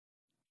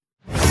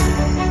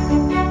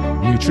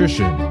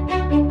nutrition,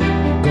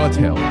 gut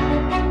health,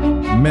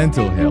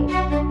 mental health,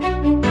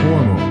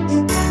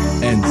 hormones,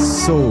 and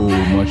so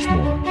much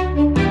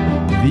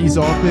more. These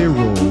all play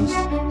roles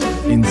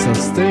in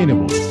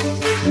sustainable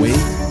weight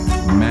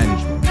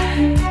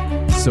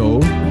management. So,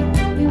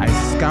 I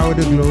scour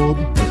the globe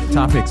for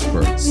top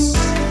experts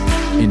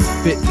in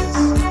fitness,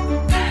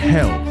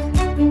 health,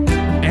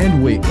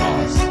 and weight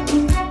loss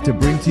to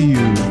bring to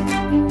you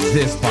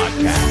this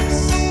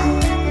podcast.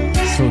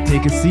 So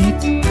take a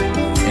seat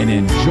and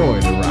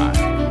enjoy the ride.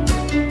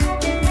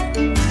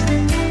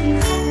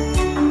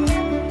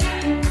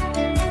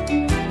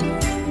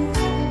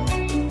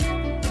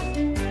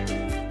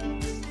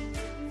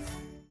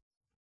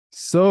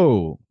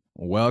 So,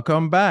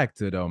 welcome back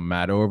to the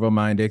Matter Over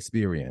Mind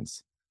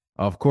experience.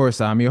 Of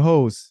course, I'm your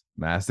host,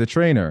 master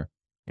trainer,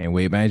 and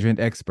weight management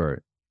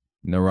expert,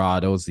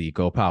 Narado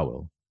Zico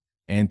Powell.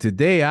 And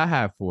today I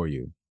have for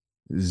you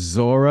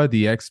Zora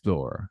the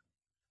Explorer,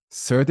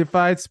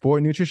 certified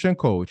sport nutrition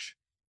coach,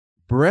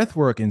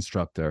 breathwork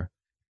instructor,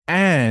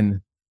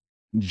 and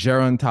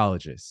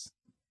gerontologist.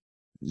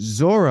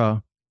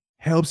 Zora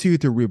helps you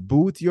to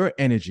reboot your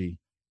energy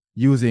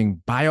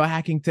using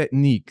biohacking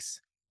techniques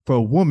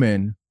for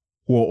women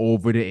who are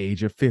over the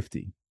age of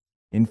 50.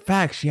 In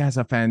fact, she has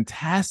a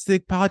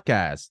fantastic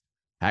podcast,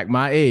 Hack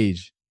My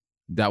Age,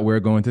 that we're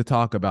going to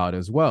talk about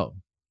as well.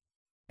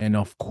 And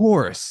of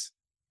course,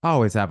 I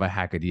always have a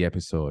hack of the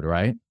episode,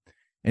 right?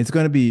 It's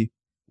going to be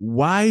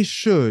why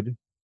should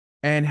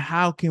and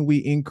how can we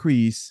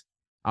increase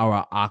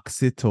our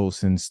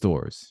oxytocin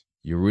stores?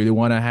 You really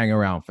want to hang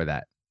around for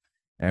that.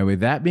 And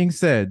with that being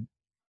said,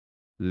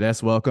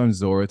 let's welcome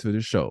Zora to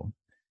the show.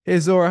 Hey,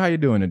 Zora, how you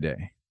doing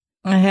today?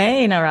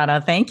 Hey,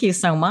 Narada, thank you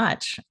so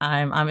much.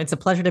 It's a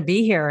pleasure to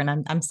be here,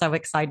 and I'm so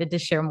excited to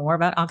share more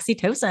about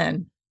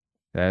oxytocin.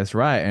 That's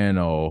right, and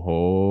a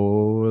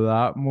whole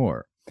lot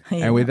more.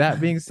 Yeah. And with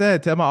that being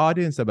said, tell my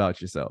audience about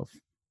yourself.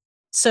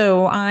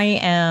 So I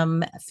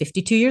am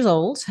 52 years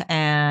old,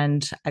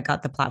 and I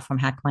got the platform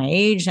Hack My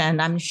Age, and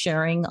I'm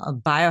sharing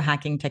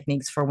biohacking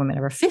techniques for women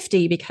over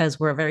 50 because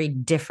we're a very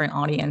different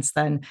audience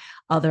than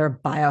other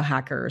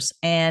biohackers.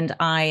 And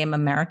I am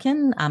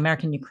American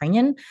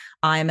Ukrainian.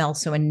 I am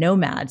also a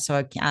nomad.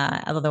 So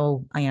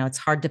although it's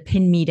hard to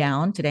pin me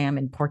down, today I'm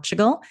in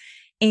Portugal.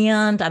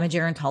 And I'm a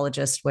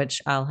gerontologist, which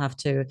I'll have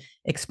to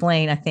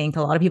explain. I think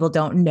a lot of people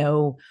don't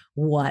know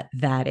what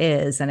that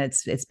is. And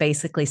it's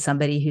basically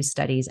somebody who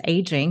studies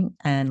aging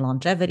and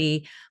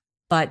longevity,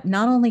 but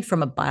not only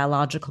from a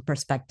biological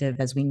perspective,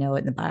 as we know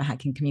it in the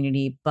biohacking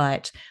community,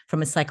 but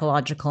from a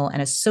psychological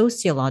and a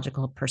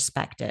sociological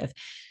perspective.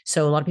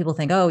 So a lot of people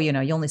think,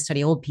 you only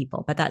study old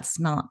people, but that's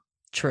not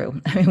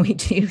true. I mean, we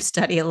do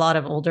study a lot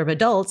of older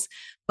adults,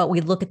 but we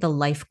look at the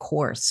life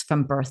course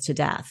from birth to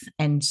death.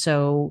 And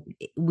so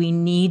we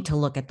need to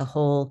look at the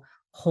whole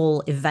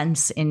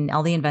events in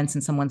all the events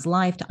in someone's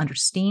life to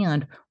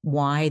understand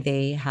why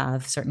they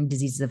have certain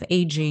diseases of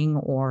aging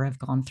or have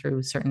gone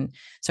through certain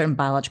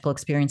biological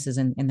experiences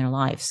in their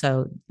life.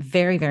 So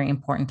very, very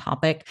important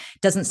topic.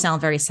 Doesn't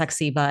sound very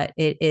sexy, but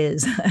it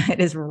is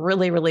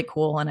really, really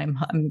cool. And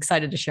I'm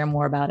excited to share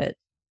more about it.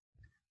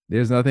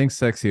 There's nothing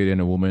sexier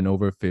than a woman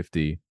over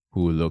 50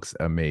 who looks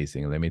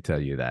amazing. Let me tell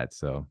you that.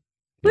 So,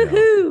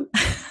 woohoo!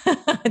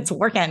 It's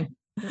working.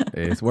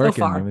 It's working. So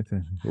far.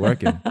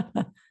 Working.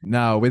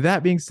 Now, with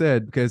that being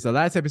said, because the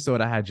last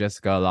episode I had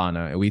Jessica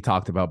Alana and we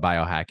talked about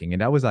biohacking,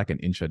 and that was like an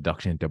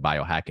introduction to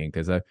biohacking.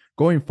 Because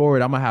going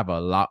forward, I'm gonna have a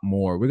lot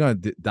more. We're gonna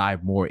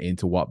dive more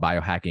into what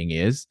biohacking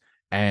is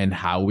and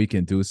how we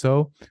can do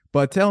so.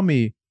 But tell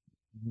me,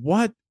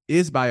 what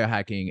is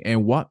biohacking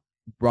and what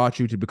brought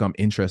you to become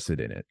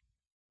interested in it?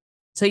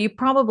 So you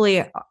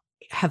probably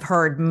have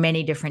heard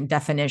many different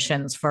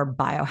definitions for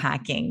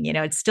biohacking.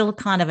 It's still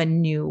kind of a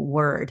new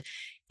word.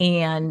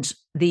 And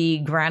the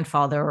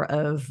grandfather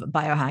of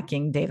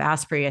biohacking, Dave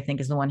Asprey, I think,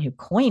 is the one who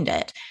coined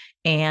it.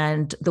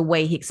 And the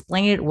way he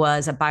explained it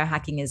was that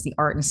biohacking is the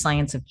art and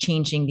science of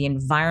changing the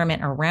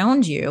environment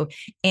around you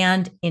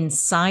and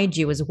inside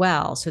you as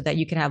well, so that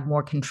you can have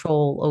more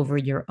control over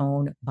your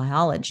own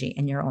biology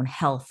and your own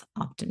health,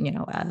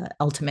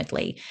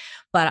 ultimately.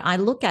 But I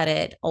look at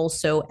it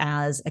also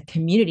as a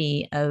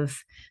community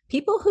of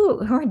people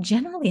who are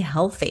generally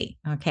healthy,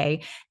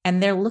 okay?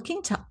 And they're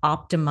looking to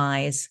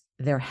optimize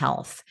their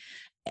health.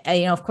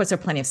 Of course, there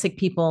are plenty of sick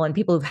people and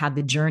people who've had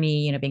the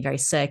journey, being very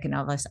sick and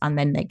all this, and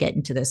then they get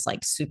into this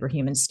like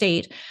superhuman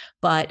state.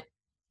 But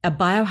a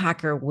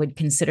biohacker would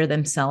consider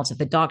themselves, if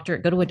go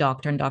to a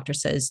doctor and doctor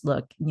says,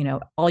 look,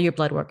 all your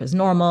blood work is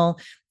normal,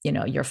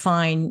 you're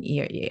fine,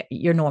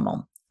 you're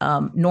normal.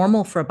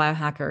 Normal for a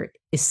biohacker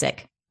is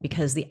sick,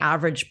 because the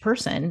average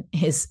person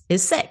is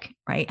sick,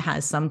 right?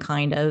 Has some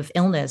kind of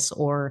illness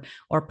or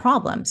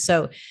problem.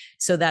 So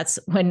that's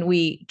when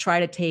we try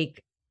to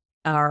take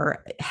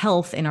our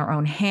health in our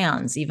own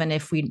hands, even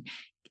if we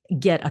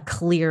get a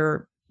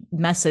clear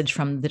message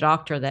from the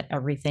doctor that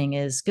everything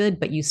is good,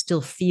 but you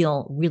still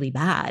feel really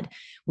bad.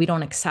 We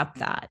don't accept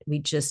that. We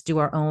just do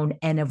our own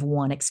N of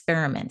one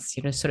experiments,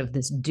 sort of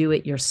this do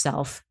it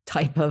yourself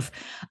type of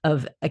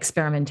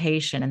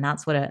experimentation. And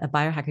that's what a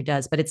biohacker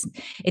does. But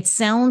it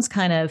sounds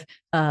kind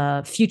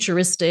of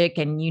futuristic,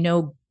 and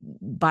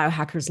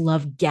biohackers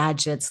love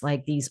gadgets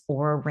like these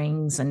Aura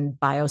rings and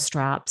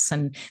biostraps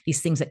and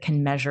these things that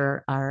can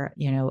measure our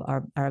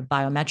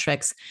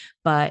biometrics.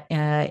 But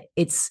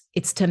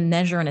it's to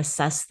measure and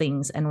assess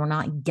things, and we're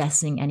not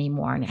guessing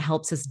anymore, and it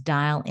helps us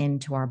dial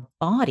into our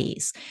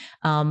bodies.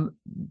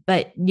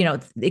 But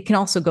it can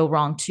also go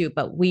wrong too.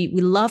 But we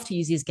love to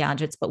use these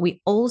gadgets, but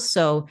we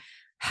also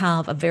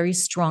have a very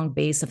strong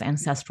base of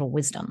ancestral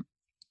wisdom,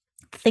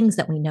 things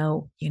that we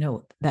know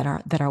that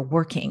are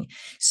working.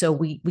 So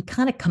we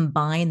kind of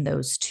combine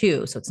those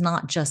two. So it's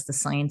not just the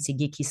sciencey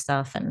geeky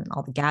stuff and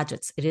all the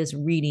gadgets. It is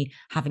really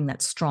having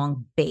that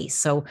strong base.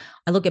 So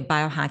I look at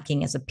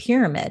biohacking as a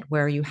pyramid,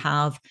 where you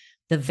have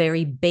the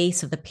very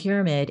base of the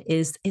pyramid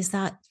is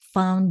that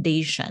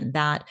foundation,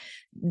 that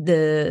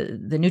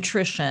the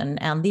nutrition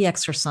and the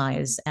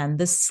exercise and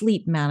the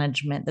sleep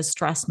management, the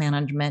stress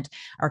management,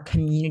 our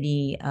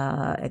community,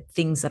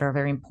 things that are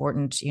very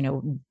important,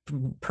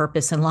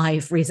 purpose in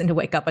life, reason to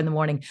wake up in the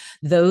morning.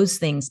 Those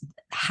things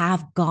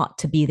have got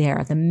to be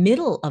there. The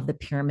middle of the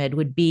pyramid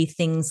would be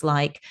things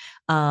like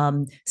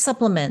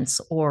supplements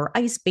or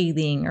ice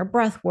bathing or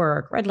breath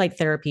work, red light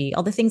therapy,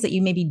 all the things that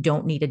you maybe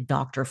don't need a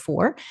doctor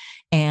for.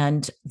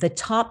 And the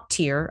top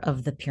tier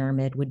of the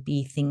pyramid would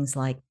be things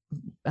like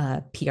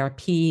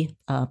PRP,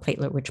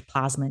 platelet-rich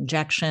plasma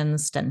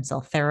injections, stem cell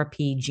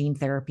therapy, gene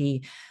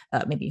therapy,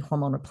 maybe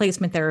hormone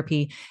replacement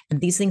therapy. And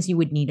these things you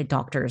would need a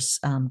doctor's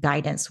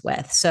guidance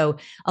with. So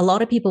a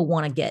lot of people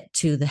want to get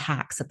to the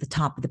hacks at the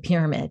top of the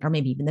pyramid, or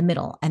maybe even the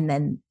middle, and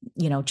then,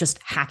 just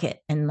hack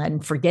it and then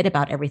forget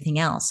about everything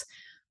else.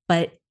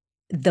 But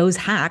those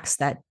hacks,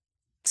 that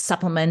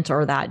supplement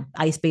or that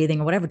ice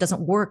bathing or whatever, doesn't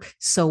work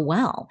so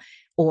well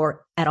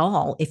or at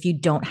all if you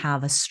don't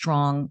have a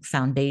strong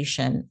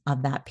foundation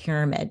of that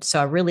pyramid. So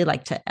I really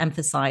like to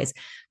emphasize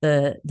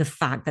the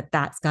fact that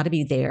that's got to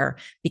be there,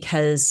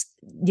 because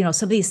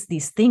some of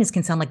these things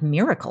can sound like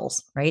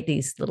miracles, right?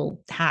 These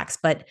little hacks,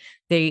 but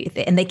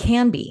they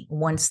can be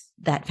once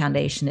that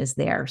foundation is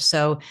there.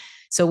 So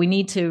we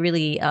need to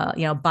really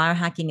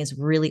biohacking is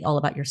really all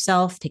about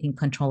yourself, taking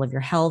control of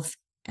your health,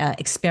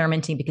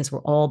 experimenting, because we're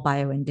all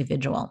bio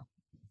individual.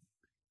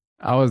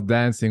 I was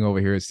dancing over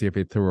here to see if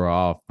it threw her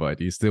off, but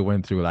you still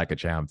went through like a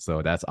champ.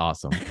 So that's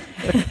awesome.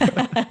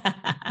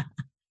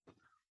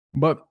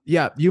 But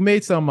yeah, you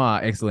made some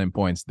excellent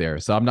points there.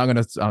 So I'm not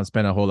going to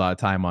spend a whole lot of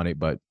time on it,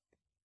 but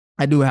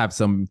I do have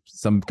some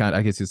kind of,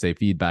 I guess you say,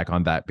 feedback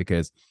on that,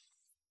 because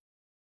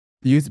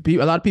a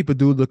lot of people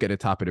do look at the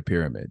top of the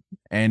pyramid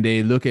and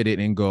they look at it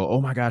and go,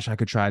 oh my gosh, I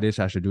could try this.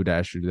 I should do that.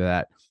 I should do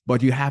that.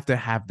 But you have to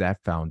have that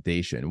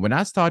foundation. When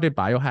I started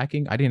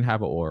biohacking, I didn't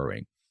have an Oura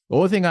ring. The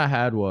only thing I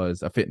had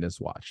was a fitness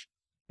watch,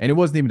 and it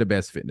wasn't even the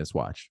best fitness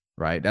watch,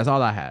 right? That's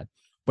all I had.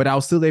 But I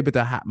was still able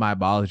to hack my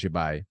biology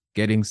by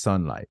getting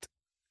sunlight,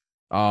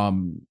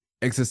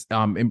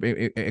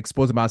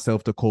 exposing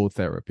myself to cold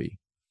therapy,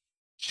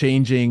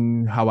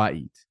 changing how I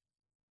eat,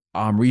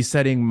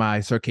 resetting my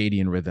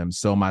circadian rhythm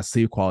so my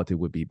sleep quality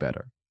would be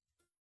better,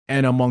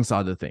 and amongst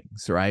other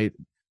things, right?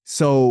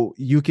 So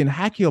you can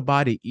hack your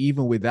body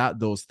even without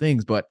those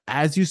things. But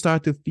as you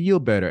start to feel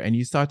better and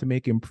you start to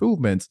make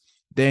improvements,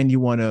 then you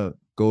want to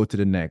go to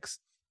the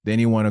next. Then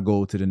you want to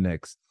go to the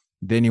next.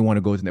 Then you want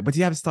to go to the next. But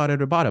you have to start at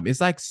the bottom.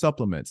 It's like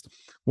supplements.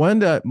 One of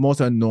the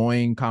most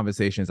annoying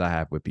conversations I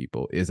have with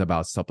people is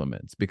about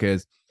supplements,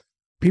 because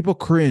people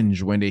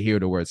cringe when they hear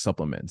the word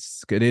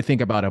supplements. They think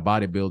about a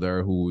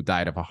bodybuilder who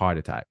died of a heart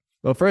attack.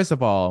 Well, first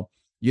of all,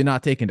 you're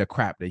not taking the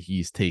crap that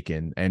he's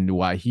taken and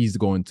why he's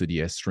going to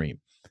the extreme.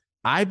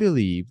 I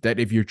believe that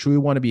if you truly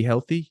want to be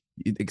healthy,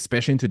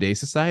 especially in today's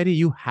society,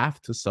 you have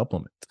to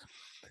supplement.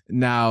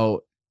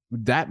 Now,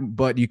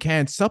 but you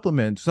can't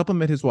supplement.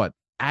 Supplement is what?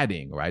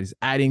 Adding, right? It's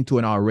adding to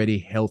an already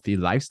healthy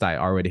lifestyle,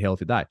 already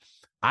healthy diet.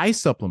 I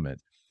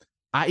supplement.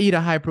 I eat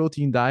a high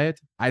protein diet.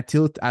 I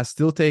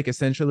still take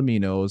essential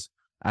aminos.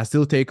 I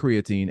still take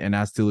creatine, and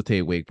I still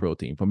take whey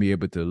protein for me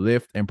able to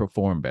lift and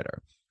perform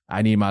better.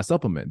 I need my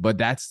supplement, but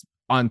that's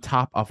on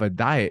top of a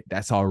diet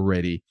that's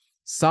already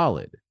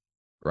solid,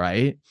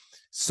 right?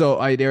 So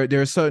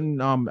there are certain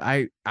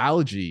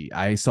algae.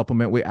 I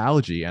supplement with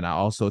algae, and I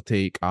also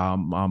take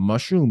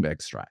mushroom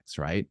extracts,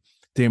 right,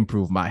 to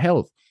improve my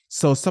health.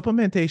 So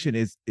supplementation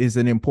is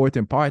an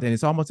important part, and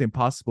it's almost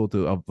impossible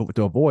to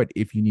avoid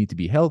if you need to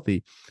be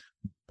healthy,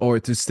 or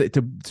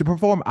to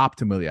perform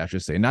optimally, I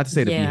should say. Not to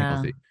say to be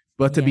healthy,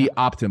 but to be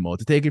optimal,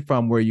 to take it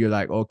from where you're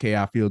like, okay,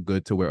 I feel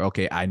good, to where,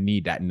 okay, I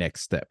need that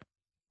next step,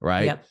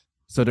 right? Yep.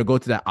 So to go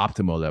to that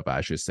optimal level,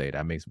 I should say,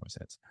 that makes more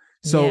sense.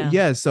 So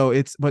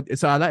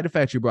so I like the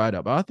fact you brought it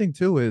up. Other thing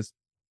too is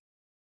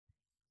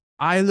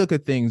I look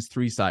at things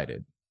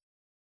three-sided: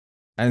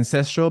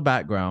 ancestral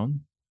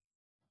background,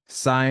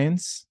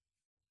 science,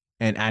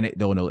 and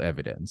anecdotal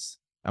evidence.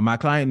 And my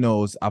client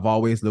knows I've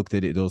always looked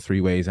at it those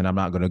three ways, and I'm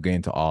not going to get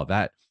into all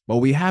that. But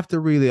we have to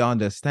really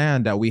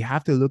understand that we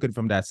have to look at it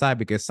from that side,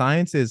 because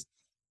science is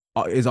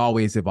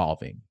always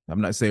evolving.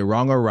 I'm not saying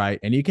wrong or right,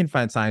 and you can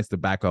find science to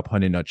back up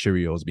Honey Nut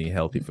Cheerios being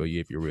healthy for you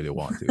if you really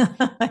want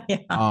to.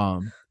 Yeah.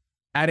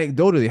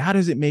 Anecdotally, how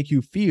does it make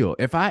you feel?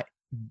 If I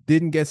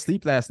didn't get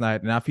sleep last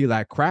night and I feel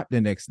like crap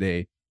the next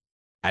day,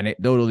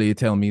 anecdotally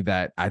tell me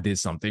that I did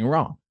something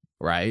wrong,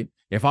 right?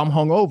 If I'm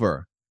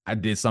hungover, I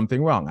did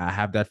something wrong. I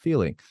have that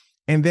feeling.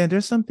 And then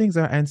there's some things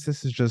our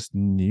ancestors just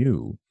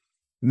knew.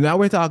 Now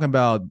we're talking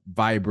about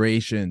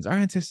vibrations. Our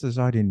ancestors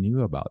already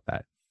knew about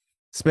that.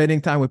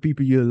 Spending time with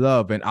people you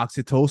love, and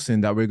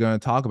oxytocin that we're going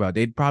to talk about.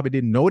 They probably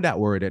didn't know that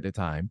word at the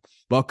time,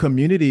 but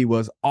community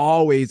was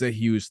always a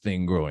huge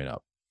thing growing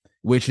up,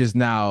 which is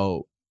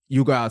now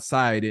you go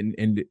outside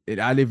and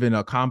I live in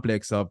a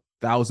complex of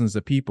thousands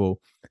of people,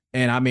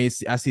 and I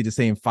see the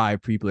same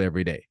 5 people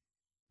every day,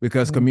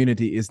 because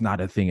community is not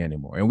a thing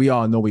anymore. And we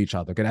all know each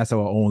other, because that's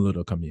our own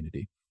little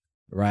community,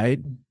 right?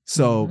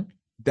 So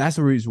that's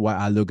the reason why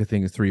I look at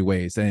things 3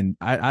 ways. And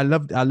I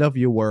love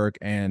your work,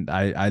 and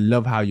I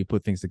love how you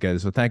put things together.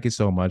 So thank you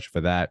so much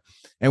for that.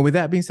 And with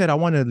that being said, I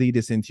want to lead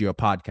us into your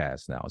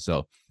podcast now.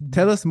 So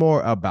tell us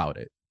more about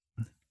it.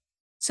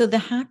 So the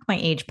Hack My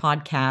Age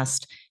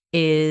podcast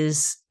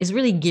is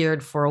really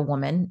geared for a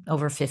woman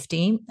over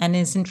 50 and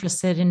is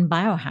interested in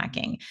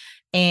biohacking.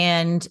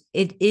 And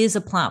it is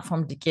a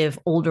platform to give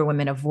older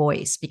women a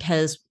voice,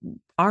 because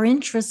our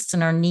interests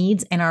and our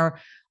needs and our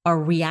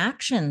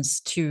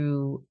reactions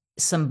to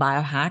some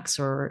biohacks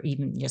or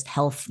even just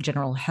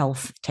general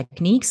health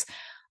techniques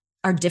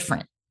are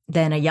different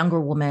than a younger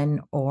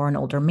woman or an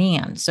older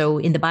man. So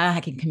in the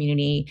biohacking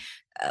community,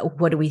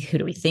 who do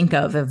we think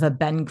of a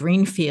Ben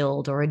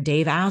Greenfield or a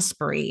Dave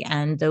Asprey?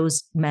 And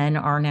those men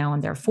are now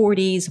in their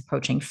 40s,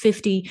 approaching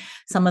 50.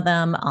 Some of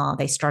them,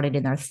 they started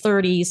in their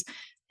 30s.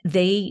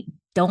 They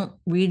don't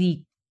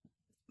really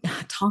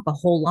talk a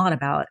whole lot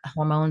about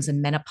hormones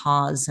and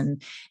menopause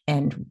and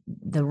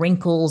the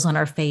wrinkles on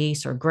our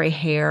face or gray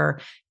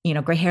hair.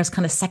 Gray hair is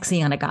kind of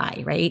sexy on a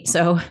guy, right?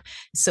 So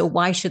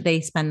why should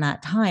they spend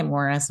that time?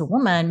 Whereas a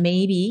woman,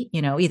 maybe,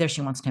 either she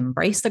wants to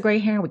embrace the gray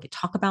hair, we could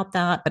talk about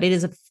that, but it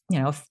is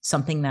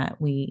something that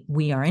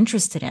we are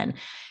interested in.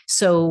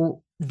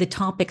 So the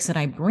topics that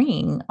I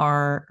bring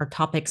are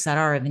topics that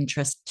are of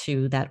interest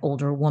to that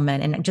older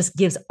woman, and it just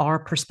gives our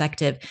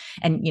perspective.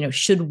 And,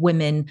 should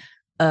women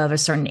of a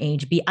certain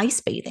age be ice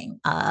bathing?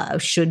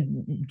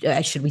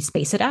 Should we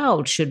space it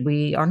out? Should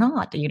we or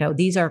not?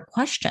 These are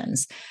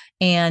questions.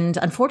 And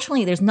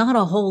unfortunately, there's not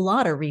a whole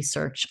lot of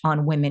research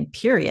on women,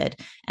 period.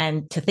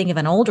 And to think of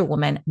an older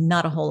woman,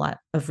 not a whole lot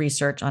of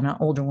research on an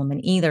older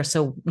woman either.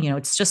 So,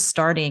 it's just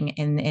starting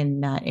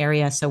in that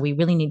area. So we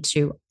really need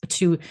to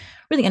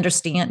really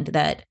understand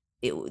that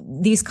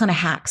these kind of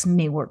hacks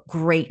may work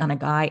great on a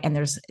guy, and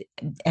there's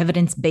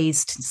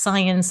evidence-based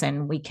science,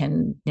 and we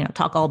can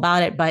talk all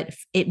about it, but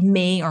it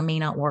may or may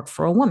not work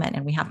for a woman.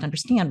 And we have to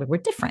understand that we're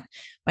different,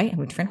 right?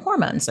 We have different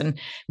hormones and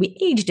we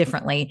age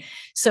differently.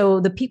 So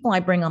the people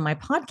I bring on my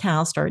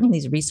podcast are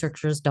these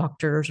researchers,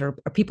 doctors, or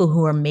people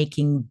who are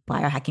making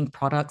biohacking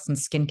products and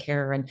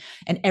skincare,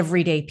 and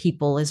everyday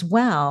people as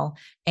well.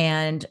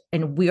 And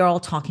we are all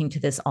talking to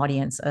this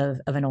audience of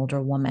an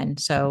older woman.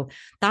 So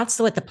that's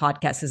what the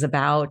podcast is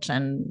about.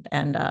 And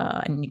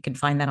you can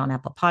find that on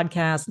Apple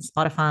Podcasts and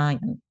Spotify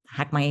and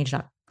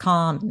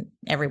hackmyage.com and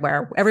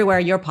everywhere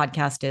your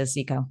podcast is,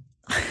 Zico.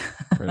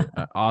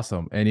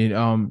 Awesome. And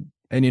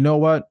you know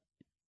what?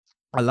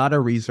 A lot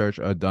of research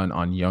are done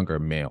on younger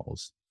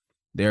males.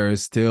 There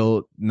is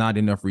still not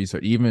enough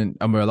research.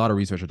 A lot of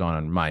research are done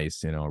on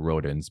mice,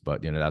 rodents,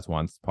 but that's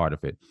one part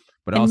of it.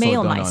 But and also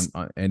male done mice.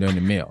 on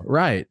the male,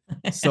 right?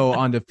 So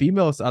on the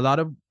females, a lot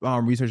of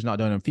research is not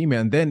done on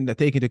female, and then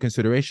take into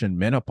consideration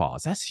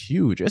menopause. That's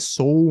huge. It's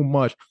so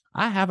much.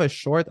 I have a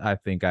short, I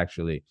think,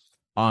 actually,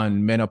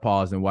 on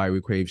menopause and why we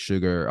crave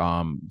sugar.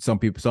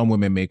 Some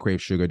women may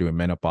crave sugar during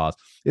menopause.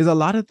 There's a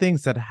lot of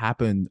things that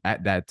happen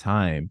at that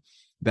time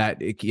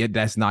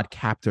that's not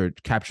captured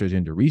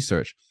in the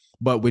research.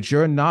 But with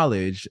your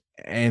knowledge,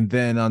 and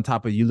then on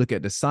top of, you look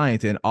at the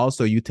science, and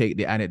also you take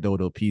the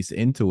anecdotal piece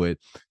into it,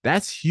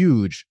 that's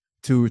huge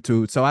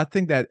so I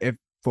think that if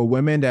for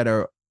women that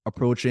are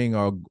approaching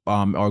or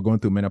going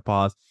through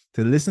menopause,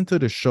 to listen to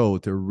the show,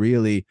 to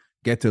really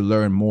get to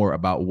learn more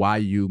about why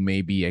you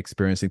may be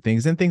experiencing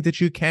things and things that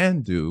you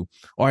can do,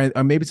 or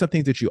maybe some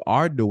things that you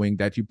are doing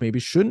that you maybe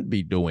shouldn't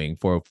be doing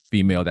for a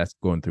female that's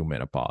going through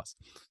menopause.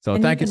 So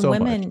thank you so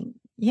much.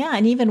 Yeah.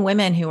 And even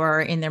women who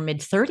are in their mid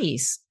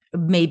 30s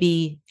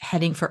maybe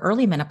heading for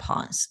early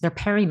menopause, they're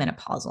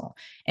perimenopausal.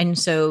 And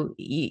so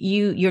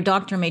your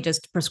doctor may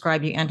just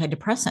prescribe you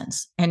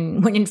antidepressants.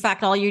 And when in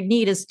fact, all you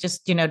need is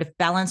just, to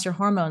balance your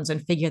hormones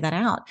and figure that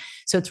out.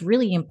 So it's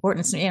really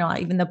important. So,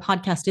 even the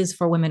podcast is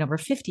for women over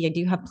 50. I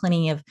do have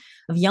plenty of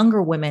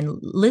younger women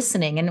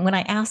listening. And when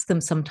I ask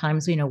them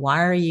sometimes,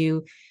 why are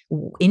you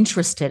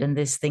interested in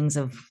these things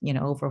of,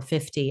 over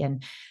 50.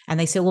 And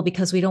they say, well,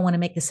 because we don't want to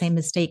make the same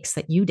mistakes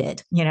that you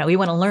did. We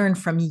want to learn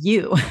from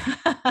you.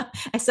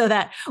 So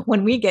that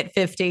when we get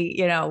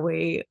 50,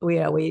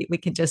 we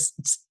can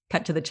just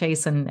cut to the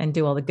chase and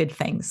do all the good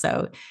things.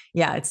 So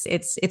yeah,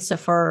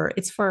 it's for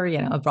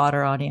a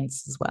broader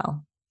audience as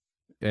well.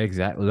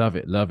 Exactly. Love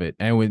it. Love it.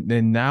 And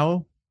then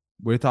now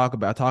we're talk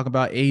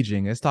about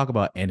aging. Let's talk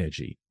about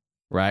energy,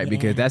 right?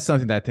 Because Yeah. that's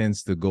something that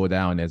tends to go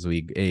down as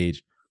we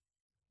age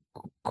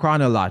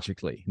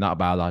chronologically, not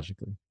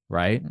biologically,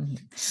 right? Mm-hmm.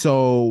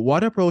 So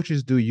what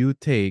approaches do you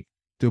take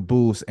to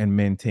boost and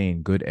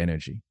maintain good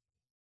energy?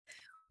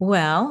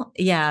 Well,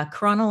 yeah,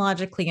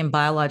 chronologically and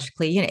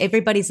biologically,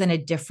 everybody's in a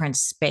different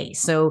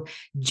space. So,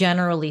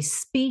 generally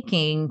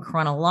speaking,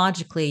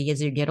 chronologically, as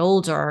you get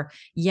older,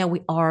 yeah, we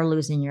are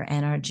losing your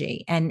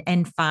energy. And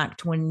in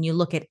fact, when you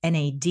look at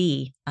NAD,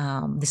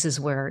 this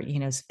is where,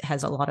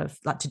 has a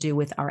lot to do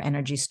with our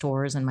energy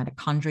stores and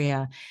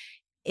mitochondria.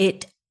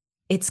 It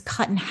it's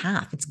cut in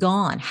half. It's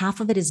gone.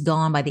 Half of it is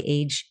gone by the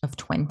age of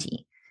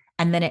 20.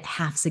 And then it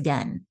halves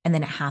again, and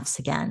then it halves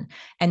again.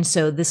 And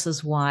so this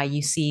is why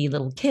you see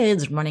little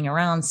kids running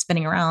around,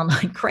 spinning around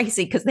like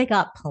crazy because they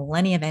got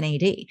plenty of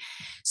NAD.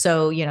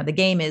 So, the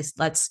game is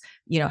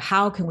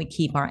how can we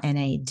keep our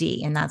NAD?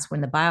 And that's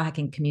when the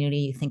biohacking community,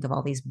 you think of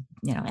all these,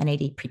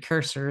 NAD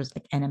precursors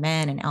like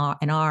NMN and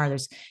NR,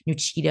 there's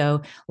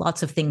Nuchido,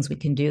 lots of things we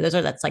can do.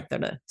 That's like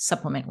the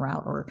supplement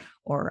route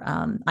or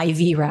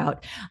IV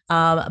route.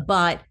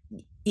 But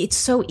it's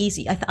so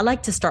easy. I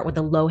like to start with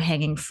the low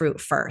hanging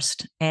fruit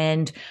first.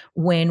 And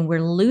when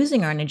we're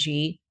losing our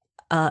energy,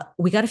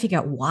 we got to figure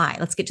out why.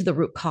 Let's get to the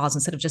root cause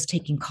instead of just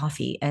taking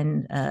coffee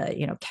and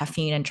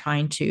caffeine and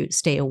trying to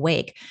stay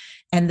awake.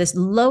 And this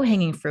low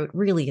hanging fruit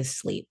really is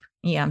sleep.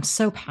 Yeah, I'm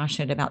so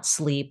passionate about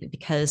sleep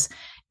because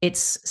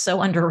it's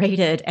so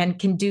underrated and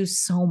can do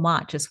so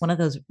much. It's one of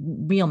those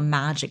real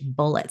magic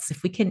bullets.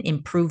 If we can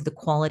improve the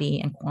quality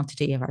and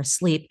quantity of our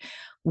sleep,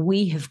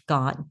 we have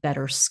got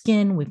better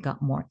skin, we've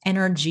got more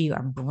energy,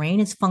 our brain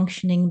is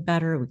functioning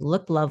better, we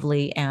look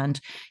lovely,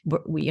 and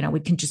we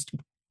can just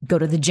go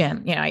to the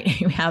gym.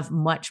 You have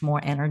much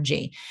more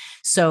energy.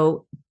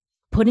 So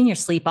putting your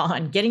sleep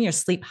on, getting your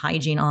sleep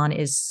hygiene on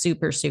is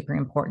super, super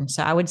important.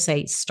 So I would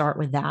say start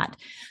with that.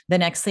 The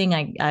next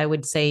thing I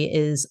would say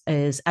is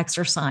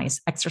exercise.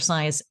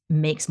 Exercise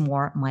makes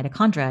more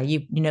mitochondria.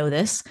 You know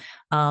this.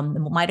 The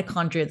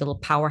mitochondria, the little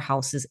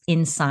powerhouses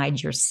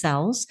inside your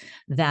cells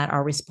that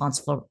are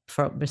responsible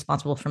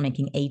for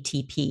making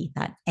ATP,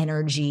 that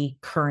energy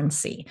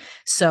currency.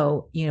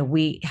 So,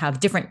 we have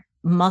different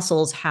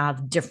muscles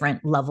have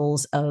different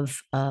levels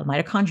of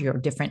mitochondria, or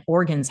different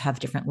organs have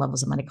different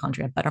levels of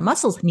mitochondria, but our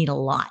muscles need a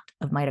lot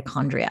of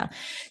mitochondria.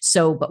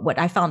 So, but what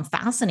I found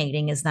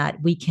fascinating is that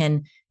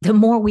the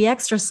more we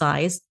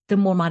exercise, the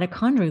more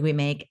mitochondria we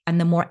make and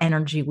the more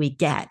energy we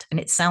get. And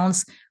it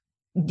sounds,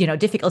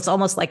 difficult. It's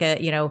almost like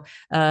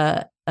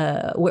where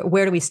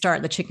do we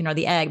start, the chicken or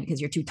the egg?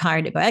 Because you're too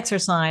tired to go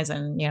exercise.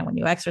 And, when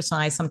you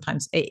exercise,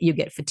 sometimes you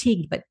get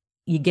fatigued, but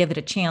you give it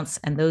a chance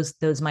and those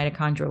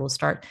mitochondria will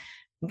start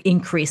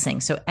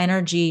increasing. So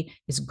energy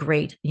is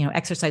great.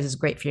 Exercise is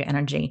great for your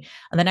energy.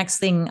 And the next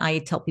thing I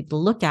tell people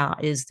to look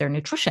at is their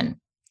nutrition,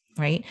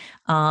 right?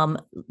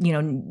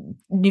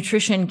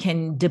 Nutrition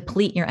can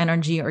deplete your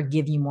energy or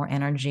give you more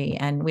energy.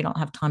 And we don't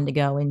have time to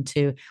go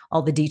into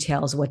all the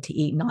details of what to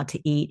eat, not to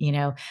eat.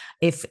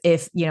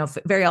 If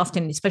very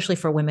often, especially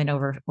for women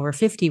over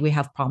 50, we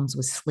have problems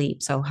with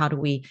sleep. So how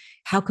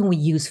can we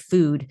use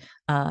food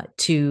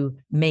to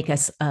make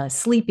us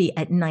sleepy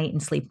at night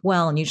and sleep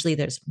well? And usually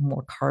there's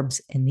more carbs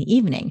in the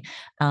evening.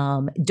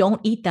 Don't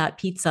eat that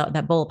pizza,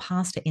 that bowl of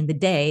pasta in the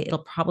day. It'll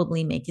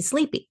probably make you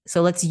sleepy.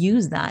 So let's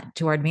use that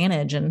to our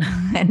advantage and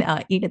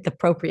eat at the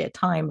appropriate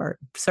time, or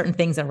certain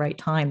things at the right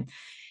time.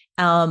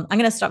 I'm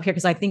going to stop here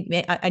because I think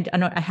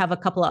I have a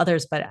couple of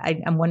others, but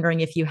I'm wondering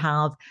if you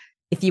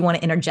want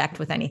to interject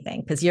with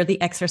anything, because you're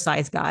the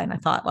exercise guy. And I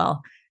thought,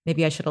 well,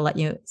 maybe I should have let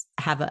you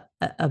have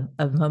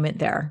a moment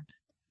there.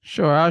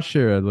 Sure, I'll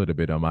share a little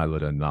bit on my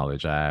little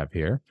knowledge I have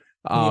here.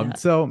 Yeah.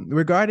 So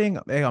regarding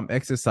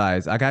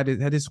exercise, had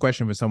this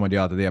question for someone the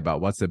other day about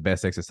what's the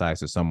best exercise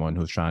for someone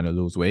who's trying to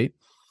lose weight.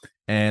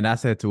 And I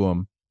said to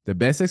him, the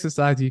best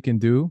exercise you can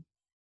do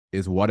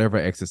is whatever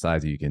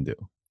exercise you can do.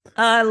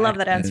 I love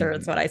that answer.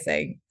 That's what I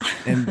say.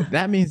 And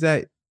that means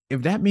that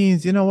if that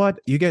means, you know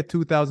what, you get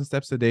 2,000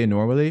 steps a day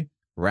normally,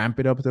 ramp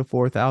it up to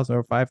 4,000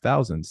 or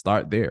 5,000,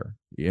 start there.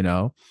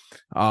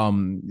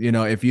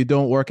 If you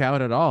don't work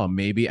out at all,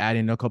 maybe add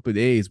in a couple of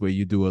days where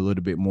you do a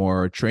little bit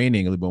more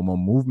training, a little bit more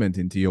movement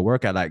into your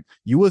workout. Like,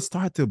 you will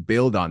start to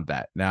build on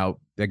that. Now,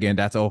 again,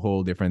 that's a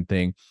whole different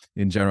thing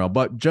in general,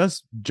 but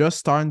just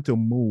starting to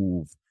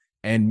move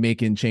and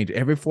making change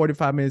every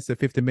 45 minutes to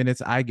 50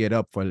 minutes. I get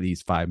up for at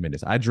least 5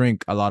 minutes. I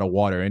drink a lot of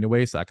water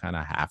anyway, so I kind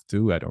of have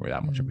to. I don't really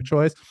have much of a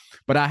choice,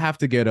 but I have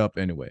to get up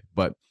anyway.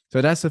 But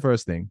so that's the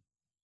first thing.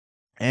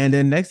 And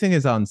then next thing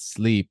is on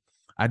sleep.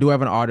 I do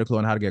have an article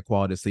on how to get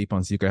quality sleep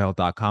on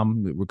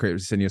secrethealth.com. We're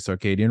creating your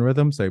circadian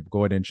rhythm. So go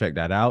ahead and check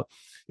that out.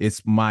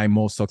 It's my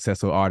most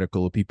successful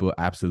article. People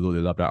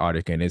absolutely love that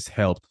article, and it's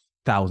helped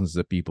thousands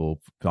of people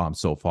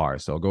so far.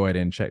 So go ahead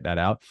and check that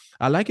out.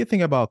 I like your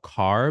thing about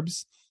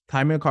carbs.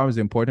 Timing carbs is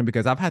important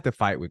because I've had to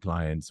fight with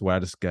clients where I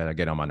just gotta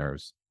get on my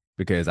nerves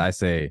because I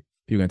say,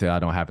 you can tell I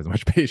don't have as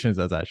much patience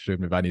as I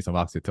should if I need some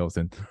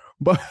oxytocin.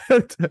 But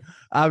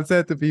I've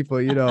said to people,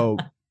 you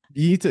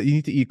need to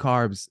eat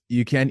carbs.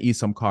 You can eat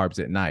some carbs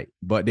at night,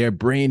 but their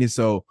brain is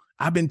so.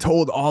 I've been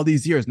told all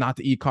these years not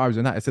to eat carbs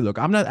at night. I said, look,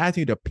 I'm not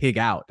asking you to pig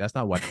out. That's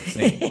not what I'm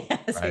saying.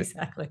 Yes, Right?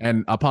 exactly.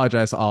 And I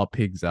apologize to all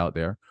pigs out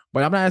there,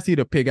 but I'm not asking you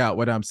to pig out.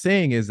 What I'm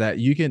saying is that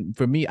you can.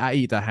 For me, I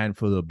eat a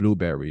handful of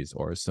blueberries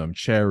or some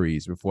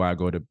cherries before I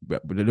go to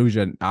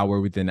usually an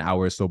hour within an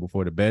hour or so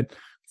before the bed.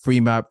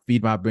 Feed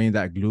my brain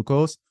that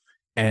glucose,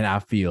 and I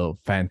feel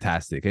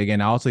fantastic.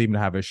 Again, I also even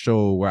have a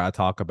show where I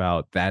talk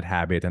about that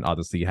habit and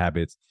other sleep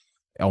habits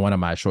on one of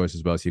my shows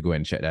as well. So you go ahead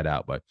and check that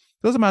out. But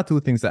those are my two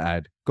things to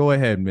add. Go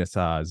ahead, Miss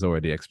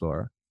Zora the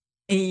Explorer.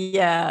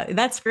 Yeah,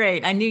 that's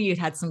great. I knew you'd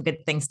had some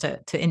good things to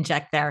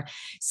inject there.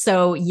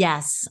 So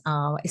yes,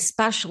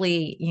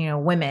 especially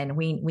women,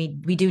 we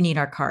do need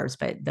our carbs,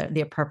 but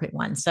the appropriate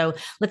ones. So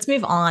let's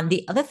move on.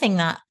 The other thing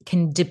that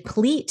can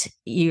deplete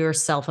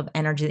yourself of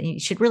energy that you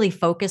should really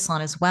focus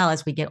on as well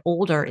as we get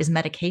older is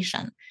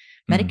medication.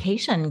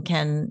 Medication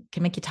can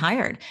make you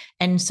tired,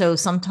 and so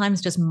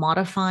sometimes just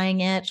modifying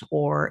it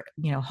or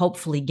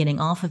hopefully getting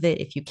off of it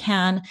if you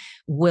can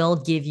will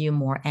give you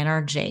more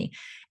energy.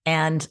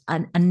 And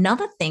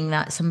another thing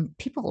that some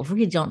people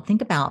really don't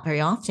think about very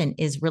often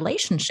is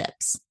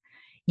relationships.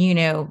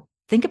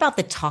 Think about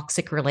the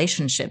toxic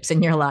relationships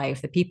in your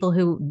life, the people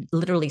who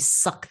literally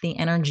suck the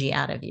energy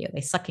out of you,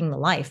 they're sucking the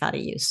life out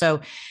of you. So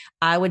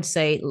I would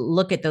say,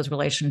 look at those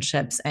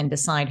relationships and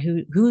decide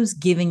who's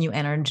giving you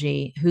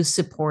energy, who's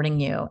supporting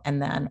you,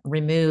 and then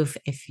remove,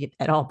 if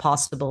at all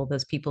possible,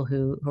 those people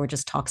who are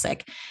just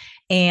toxic.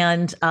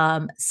 And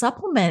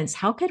supplements,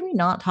 how could we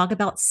not talk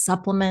about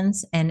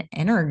supplements and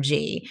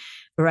energy?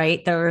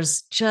 Right?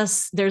 There's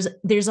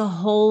a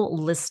whole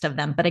list of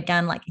them. But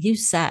again, like you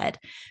said,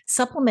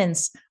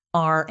 supplements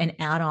are an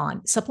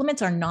add-on.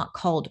 Supplements are not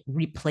called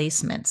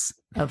replacements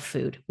of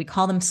food. We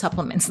call them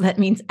supplements. That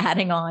means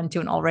adding on to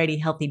an already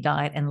healthy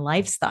diet and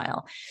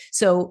lifestyle.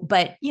 So,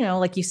 but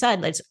like you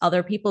said, there's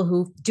other people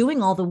who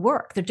doing all the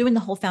work. They're doing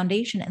the whole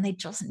foundation and they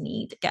just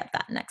need to get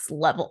that next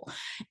level.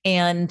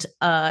 And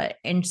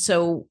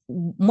so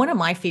one of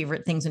my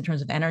favorite things in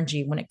terms of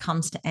energy when it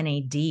comes to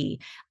NAD,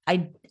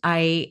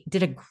 I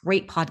did a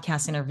great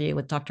podcast interview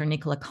with Dr.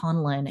 Nicola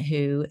Conlon,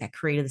 who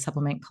created the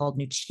supplement called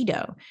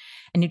Nuchido.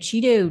 And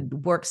Nuchido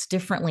works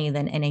differently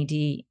than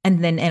NAD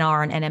and then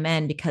NR and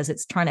NMN because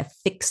it's trying to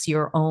fix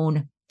your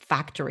own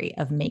factory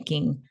of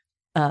making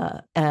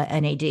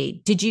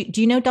NAD. Do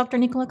you know Dr.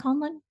 Nicola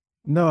Conlon?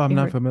 No, I'm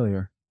not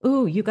familiar.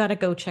 Ooh, you got to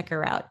go check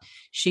her out.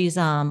 She's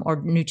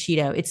or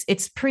Nuchido.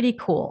 It's pretty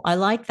cool. I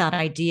like that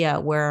idea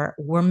where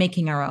we're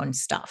making our own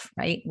stuff,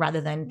 right? Rather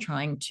than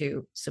trying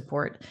to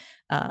support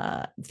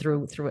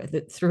through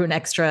an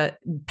extra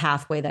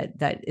pathway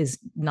that is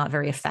not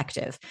very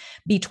effective.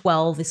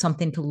 B12 is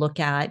something to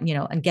look at.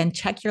 Again,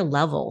 check your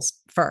levels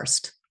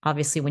first.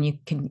 Obviously, when you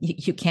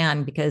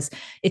can, because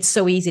it's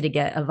so easy to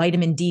get a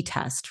vitamin D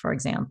test, for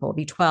example,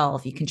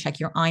 B12. You can check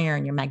your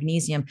iron, your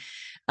magnesium.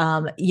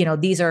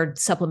 These are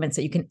supplements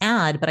that you can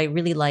add, but I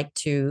really like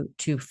to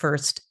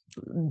first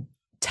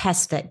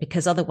test it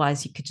because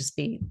otherwise you could just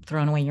be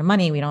throwing away your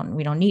money. We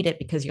don't need it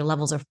because your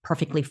levels are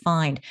perfectly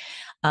fine.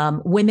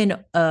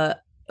 Women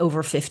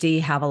over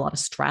 50 have a lot of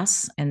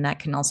stress, and that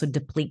can also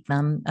deplete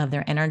them of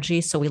their energy.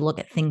 So we look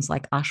at things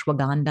like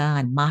ashwagandha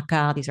and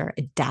maca. These are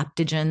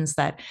adaptogens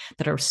that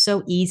are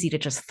so easy to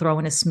just throw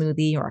in a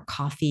smoothie or a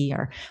coffee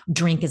or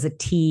drink as a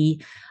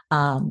tea.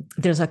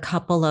 There's a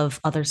couple of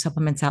other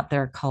supplements out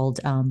there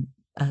called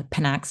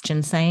Panax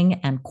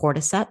ginseng and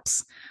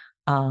cordyceps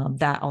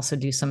that also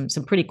do some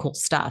pretty cool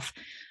stuff.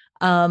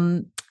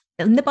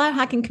 In the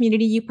biohacking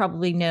community, you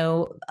probably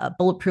know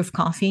bulletproof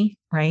coffee,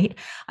 right?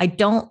 I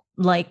don't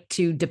like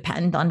to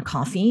depend on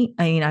coffee.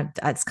 I mean, I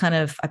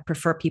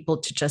prefer people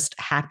to just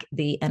hack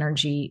the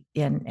energy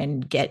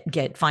and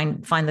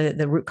find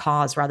the root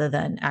cause rather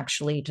than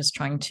actually just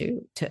trying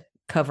to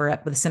cover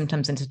up with the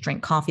symptoms and to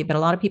drink coffee. But a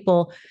lot of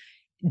people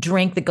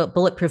drink the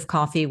bulletproof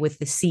coffee with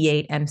the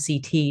C8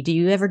 MCT. Do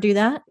you ever do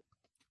that?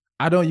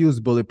 I don't use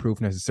bulletproof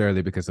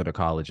necessarily because of the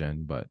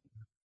collagen, but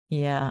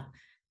yeah.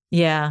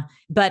 Yeah,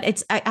 but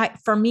it's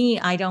for me,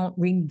 I don't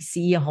really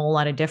see a whole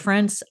lot of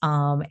difference.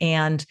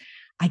 And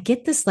I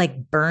get this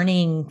like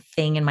burning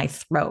thing in my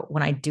throat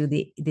when I do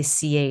the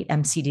C8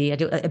 MCD. I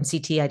do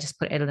MCT. I just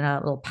put it in a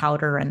little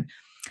powder, and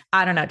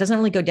I don't know. It doesn't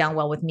really go down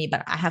well with me,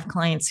 but I have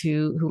clients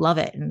who love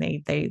it, and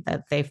they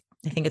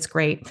think it's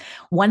great.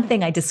 One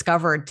thing I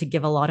discovered to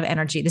give a lot of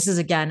energy. This is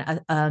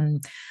again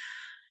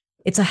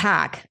It's a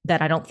hack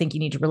that I don't think you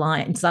need to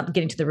rely on. It's not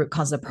getting to the root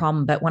cause of the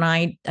problem. But when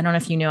I don't know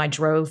if you know, I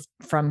drove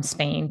from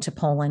Spain to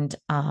Poland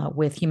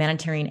with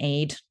humanitarian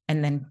aid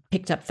and then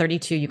picked up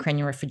 32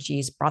 Ukrainian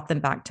refugees, brought them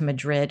back to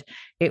Madrid.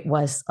 It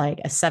was like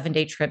a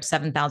 7-day trip,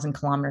 7,000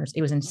 kilometers.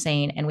 It was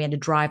insane. And we had to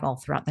drive all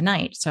throughout the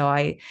night. So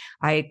I,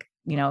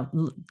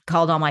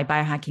 called all my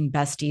biohacking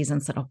besties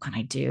and said, "Oh, what can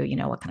I do?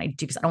 What can I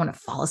do? Because I don't want to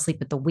fall asleep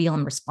at the wheel.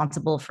 I'm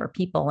responsible for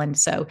people." And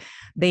so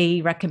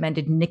they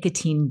recommended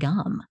nicotine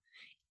gum.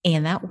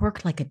 And that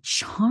worked like a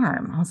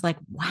charm. I was like,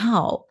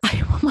 wow,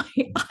 my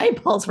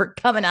eyeballs were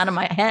coming out of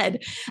my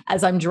head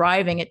as I'm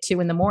driving at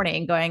 2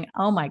 a.m, going,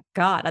 oh my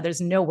God,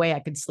 there's no way I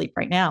could sleep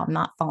right now. I'm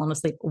not falling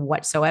asleep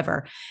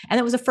whatsoever. And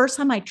it was the first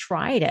time I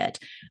tried it.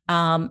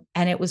 And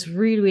it was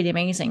really, really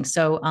amazing.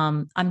 So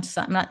I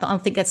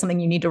don't think that's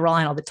something you need to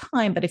rely on all the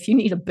time, but if you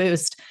need a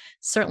boost,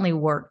 certainly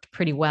worked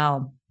pretty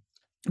well.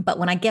 But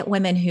when I get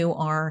women who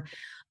are,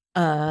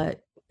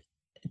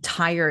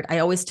 tired, I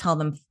always tell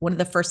them, one of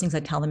the first things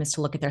I tell them is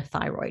to look at their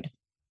thyroid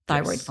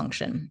Yes.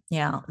 function.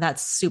 Yeah,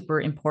 that's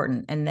super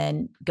important. And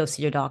then go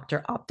see your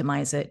doctor,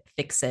 optimize it,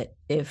 fix it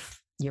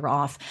if you're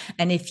off.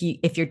 And if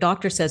your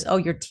doctor says, oh,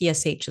 your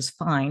TSH is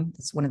fine,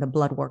 that's one of the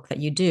blood work that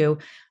you do,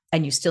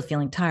 and you're still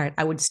feeling tired,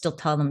 I would still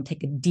tell them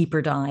take a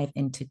deeper dive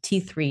into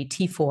T3,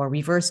 T4,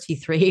 reverse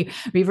T3,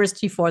 reverse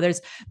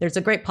T4. There's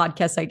a great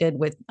podcast I did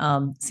with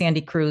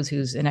Sandy Cruz,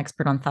 who's an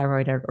expert on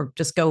thyroid, or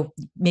just go,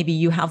 maybe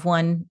you have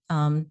one.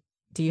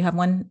 Do you have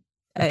one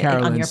on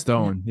Carolyn your?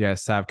 Stone.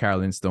 Yes, I have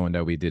Carolyn Stone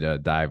that we did a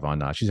dive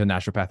on. She's a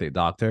naturopathic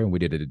doctor, and we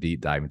did a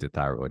deep dive into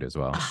thyroid as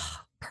well. Oh,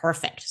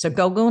 perfect. So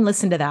go and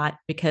listen to that,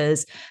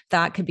 because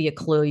that could be a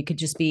clue. You could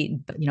just be,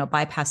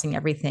 bypassing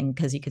everything,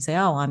 because you could say,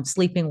 oh, I'm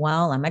sleeping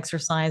well, I'm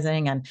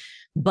exercising,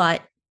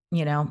 but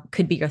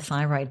could be your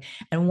thyroid.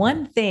 And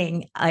one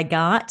thing I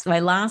got,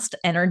 my last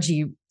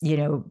energy,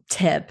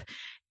 tip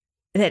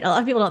that a lot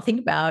of people don't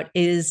think about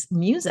is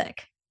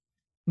music.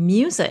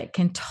 Music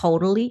can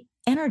totally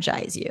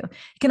energize you.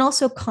 It can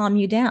also calm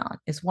you down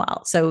as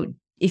well. So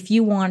if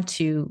you want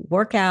to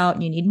work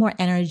out, you need more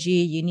energy,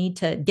 you need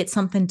to get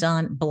something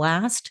done,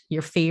 blast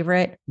your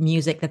favorite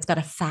music that's got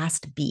a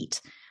fast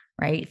beat,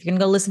 right? If you're going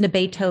to go listen to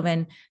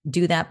Beethoven,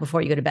 do that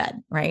before you go to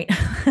bed, right?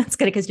 It's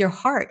good because your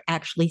heart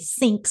actually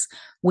syncs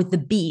with the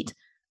beat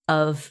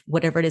of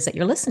whatever it is that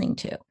you're listening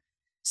to. That's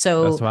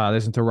So why I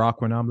listen to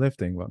rock when I'm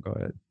lifting. Well, go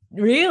ahead.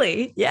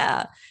 really,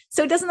 yeah.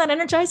 So doesn't that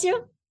energize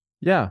you?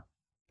 Yeah.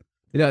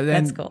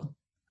 That's And cool.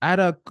 I had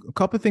a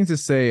couple of things to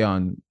say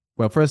on,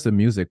 well, first, the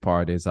music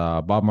part is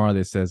Bob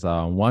Marley says,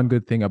 one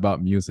good thing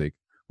about music,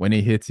 when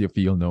it hits, you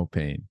feel no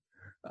pain.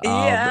 Um,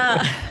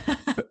 Yeah.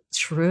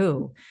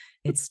 True.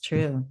 It's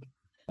true.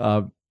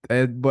 uh,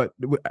 but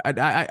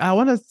I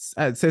want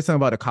to say something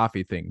about the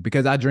coffee thing,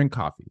 because I drink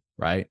coffee,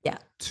 right? Yeah.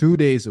 2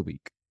 days a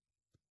week.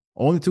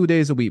 Only 2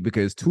 days a week,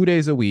 because 2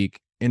 days a week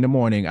in the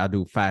morning, I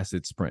do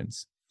fasted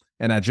sprints,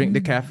 and I drink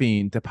the Mm.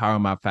 caffeine to power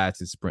my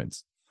fasted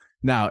sprints.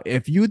 Now,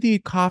 if you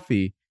need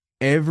coffee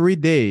every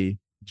day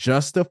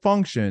just to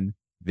function,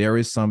 there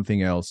is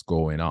something else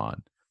going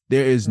on.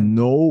 There is Mm.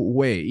 no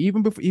way,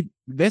 even before,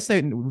 let's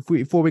say,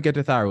 before we get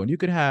to thyroid, you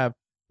could have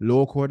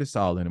low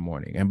cortisol in the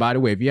morning. And by the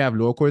way, if you have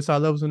low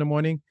cortisol levels in the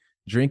morning,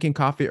 drinking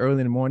coffee early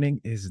in the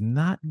morning is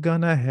not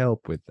gonna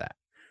help with that,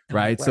 Oh,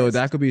 right? So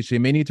that worst. could be, you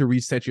may need to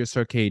reset your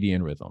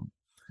circadian rhythm.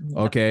 Yep.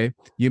 Okay,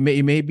 it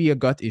may be a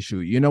gut issue.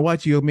 You know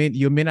what? You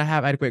may not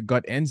have adequate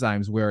gut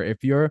enzymes. Where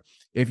if your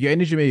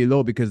energy may be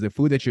low because the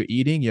food that you're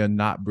eating, you're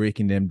not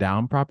breaking them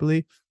down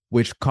properly,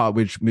 which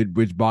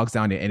bogs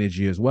down the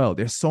energy as well.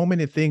 There's so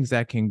many things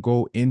that can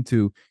go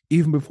into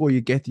even before you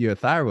get to your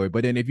thyroid.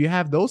 But then if you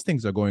have those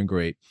things are going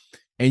great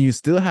and you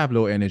still have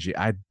low energy,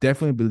 I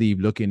definitely believe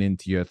looking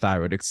into your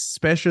thyroid,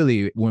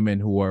 especially women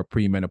who are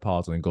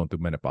premenopausal and going through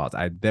menopause.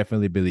 I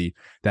definitely believe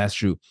that's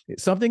true.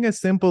 Something as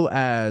simple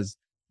as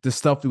the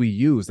stuff that we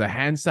use, the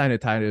hand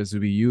sanitizers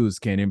we use,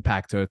 can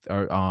impact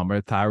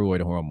our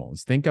thyroid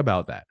hormones. Think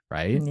about that,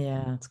 right?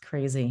 Yeah, it's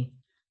crazy.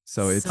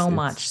 So So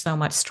much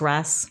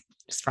stress.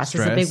 Stress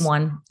is a big stress.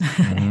 one.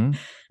 Mm-hmm.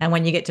 And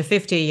when you get to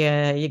 50,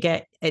 you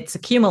get, it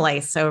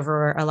accumulates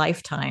over a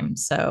lifetime.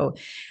 So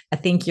I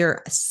think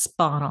you're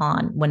spot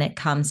on when it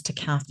comes to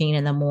caffeine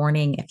in the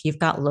morning. If you've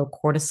got low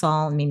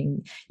cortisol,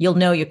 meaning you'll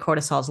know your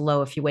cortisol is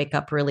low if you wake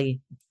up really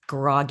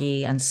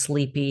groggy and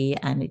sleepy,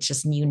 and it's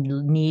just, you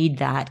need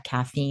that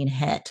caffeine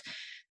hit.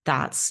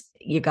 That's,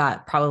 you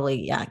got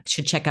probably, yeah,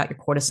 should check out your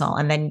cortisol.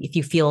 And then if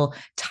you feel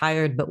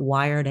tired but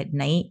wired at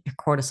night, your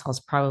cortisol is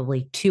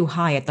probably too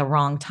high at the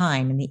wrong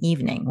time in the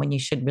evening when you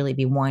should really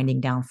be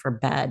winding down for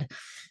bed.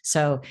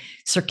 So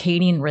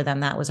circadian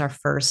rhythm, that was our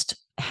first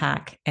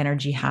hack,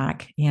 energy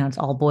hack. It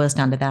all boils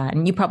down to that.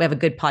 And you probably have a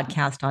good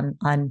podcast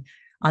on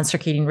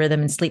circadian rhythm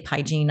and sleep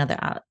hygiene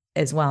other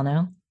as well,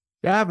 no?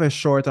 Yeah, I have a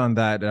short on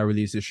that I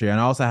released this year, and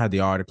I also had the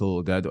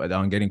article that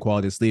on getting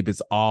quality sleep. It's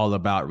all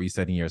about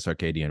resetting your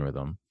circadian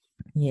rhythm.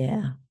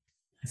 Yeah,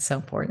 it's so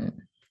important.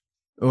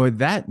 With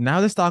that, now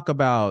let's talk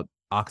about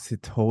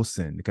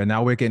oxytocin, because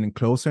now we're getting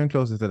closer and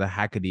closer to the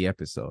hack of the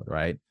episode,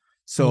 right?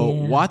 So,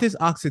 Yeah. what is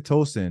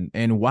oxytocin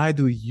and why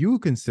do you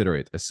consider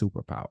it a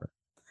superpower?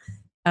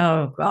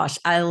 Oh gosh,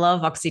 I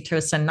love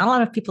oxytocin. Not a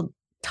lot of people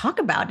talk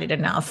about it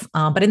enough,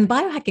 but in the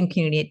biohacking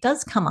community, it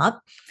does come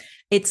up.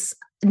 It's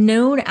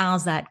known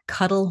as that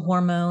cuddle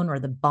hormone or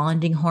the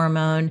bonding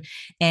hormone,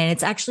 and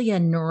it's actually a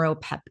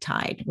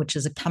neuropeptide, which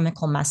is a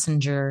chemical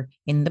messenger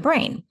in the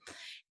brain.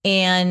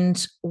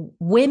 And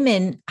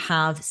women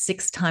have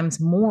 6 times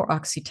more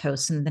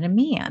oxytocin than a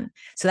man.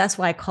 So that's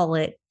why I call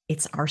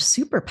it's our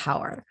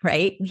superpower,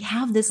 right? We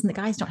have this and the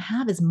guys don't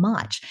have as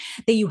much.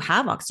 That you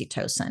have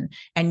oxytocin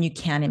and you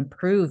can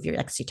improve your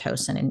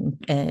oxytocin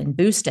and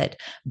boost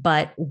it.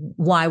 But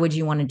why would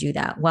you want to do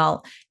that?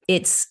 Well,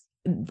 it's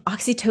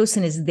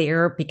oxytocin is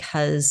there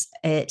because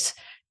it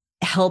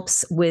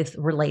helps with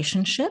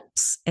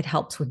relationships. It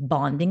helps with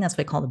bonding. That's what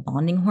we call the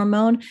bonding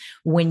hormone.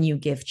 When you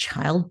give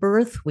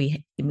childbirth,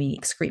 we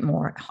excrete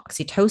more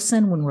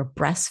oxytocin when we're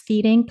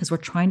breastfeeding because we're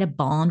trying to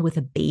bond with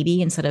a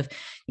baby instead of,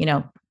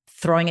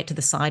 throwing it to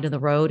the side of the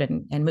road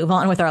and move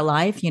on with our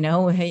life.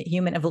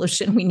 Human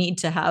evolution, we need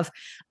to have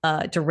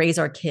to raise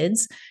our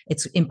kids.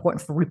 It's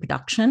important for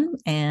reproduction,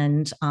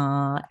 and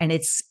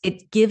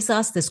it gives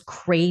us this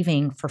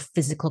craving for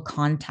physical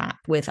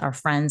contact with our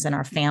friends and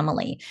our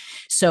family.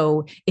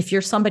 So if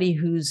you're somebody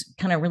who's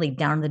kind of really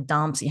down in the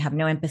dumps, you have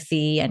no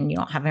empathy and you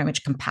don't have very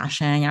much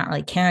compassion, you're not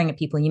really caring of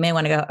people, you may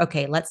want to go,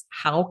 okay,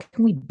 how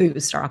can we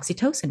boost our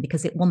oxytocin?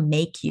 Because it will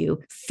make you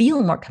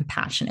feel more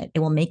compassionate. It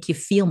will make you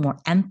feel more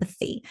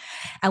empathy.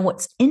 And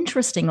what's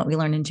interesting, what we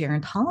learned in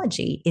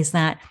gerontology, is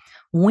that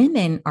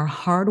women are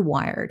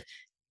hardwired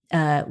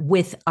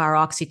with our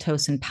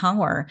oxytocin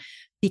power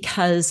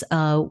because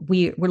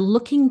we're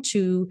looking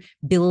to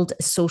build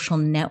a social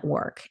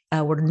network.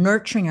 We're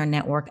nurturing our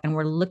network and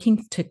we're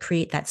looking to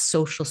create that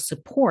social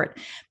support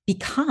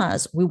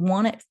because we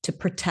want it to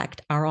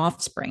protect our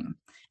offspring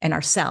and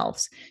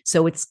ourselves.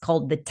 So it's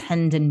called the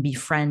tend and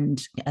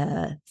befriend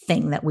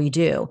thing that we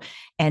do.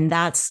 And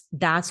that's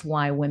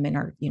why women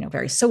are,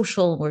 very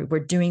social. We're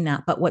doing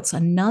that. But what's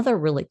another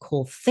really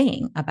cool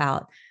thing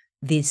about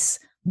this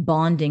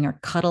bonding or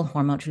cuddle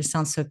hormone, which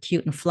sounds so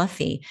cute and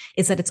fluffy,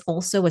 is that it's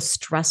also a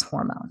stress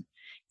hormone.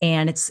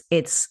 And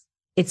it's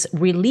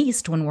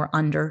released when we're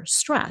under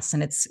stress,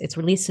 and it's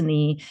released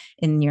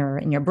in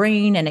your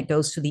brain, and it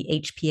goes to the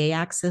HPA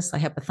axis, the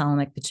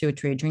hypothalamic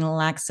pituitary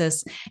adrenal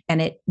axis,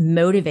 and it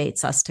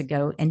motivates us to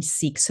go and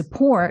seek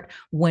support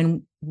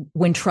when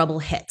trouble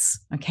hits.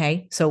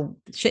 Okay, so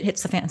shit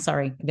hits the fan.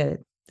 Sorry, when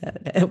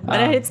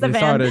it hits the It's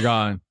fan. already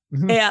gone.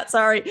 Yeah,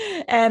 sorry.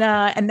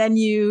 And then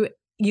you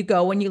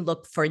go and you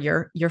look for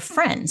your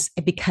friends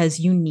because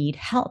you need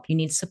help, you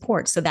need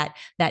support. So that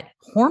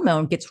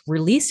hormone gets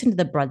released into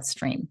the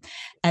bloodstream.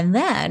 And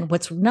then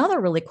what's another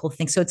really cool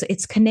thing, so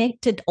it's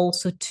connected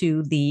also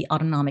to the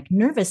autonomic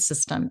nervous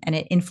system, and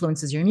it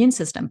influences your immune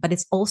system, but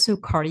it's also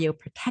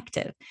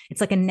cardioprotective. It's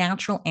like a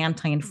natural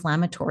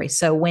anti-inflammatory.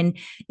 So when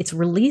it's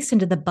released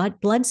into the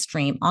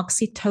bloodstream,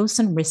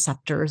 oxytocin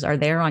receptors are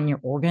there on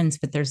your organs,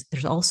 but there's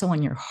also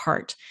on your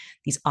heart,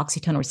 these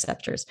oxytocin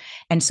receptors.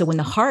 And so when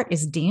the heart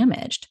is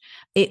damaged,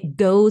 it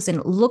goes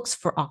and looks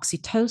for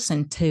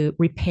oxytocin to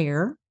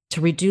repair,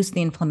 to reduce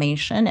the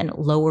inflammation, and it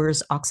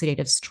lowers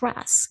oxidative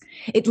stress.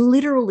 It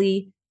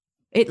literally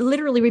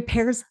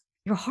repairs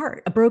your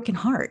heart, a broken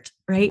heart,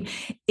 right?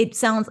 It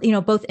sounds,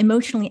 both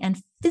emotionally and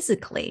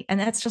physically. And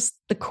that's just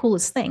the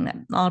coolest thing that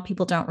a lot of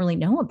people don't really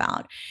know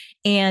about.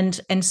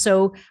 And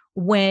so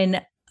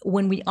when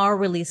we are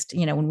released,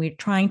 when we're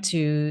trying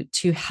to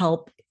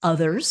help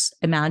others,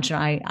 imagine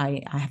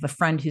I have a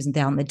friend who's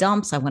down the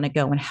dumps, I want to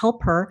go and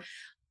help her,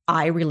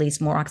 I release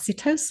more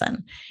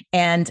oxytocin.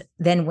 And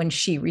then when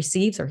she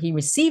receives or he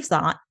receives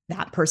that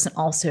person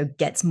also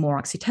gets more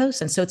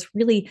oxytocin. So it's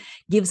really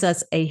gives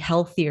us a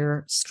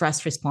healthier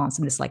stress response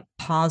in this like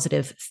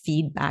positive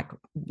feedback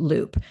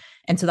loop.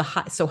 And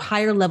so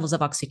higher levels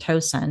of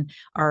oxytocin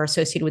are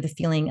associated with a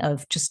feeling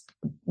of just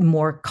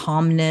more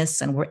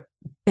calmness, and we're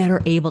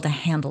better able to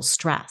handle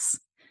stress.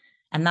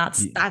 And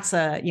that's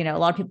a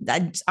lot of people,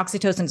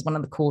 oxytocin is one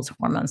of the coolest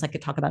hormones. I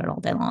could talk about it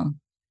all day long.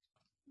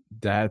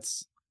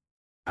 That's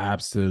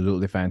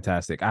absolutely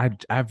fantastic.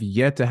 I've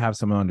yet to have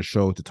someone on the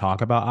show to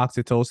talk about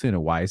oxytocin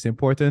and why it's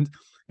important.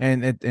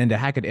 And in the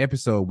Hackett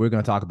episode, we're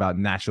going to talk about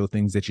natural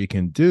things that you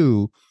can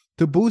do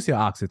to boost your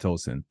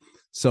oxytocin.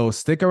 So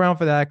stick around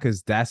for that,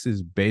 because that's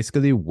is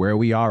basically where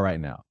we are right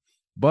now.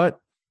 But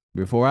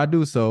before I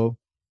do so,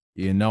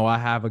 I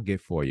have a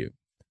gift for you.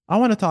 I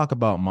want to talk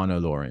about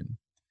monolaurin.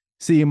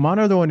 See,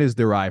 monolaurin is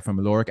derived from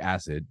lauric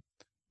acid,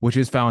 which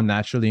is found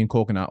naturally in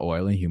coconut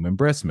oil and human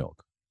breast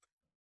milk.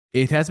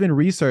 It has been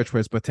researched for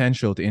its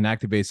potential to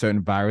inactivate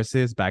certain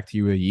viruses,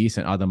 bacteria, yeast,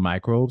 and other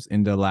microbes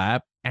in the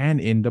lab and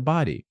in the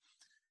body.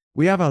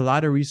 We have a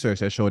lot of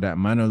research that show that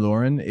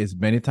monolaurin is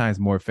many times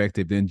more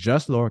effective than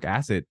just lauric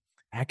acid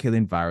at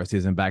killing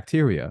viruses and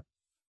bacteria.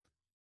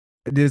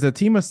 There's a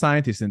team of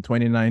scientists in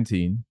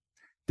 2019.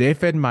 They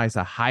fed mice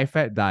a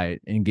high-fat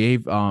diet and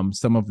gave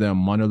some of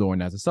them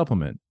monolaurin as a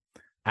supplement.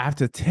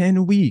 After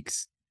 10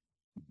 weeks,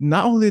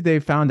 not only they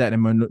found that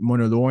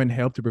monolaurin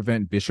helped to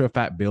prevent visceral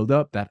fat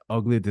buildup, that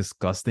ugly,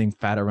 disgusting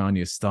fat around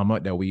your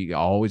stomach that we are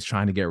always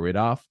trying to get rid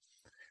of,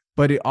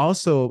 but it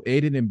also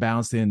aided in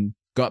balancing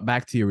gut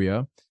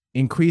bacteria,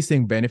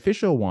 increasing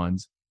beneficial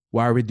ones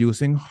while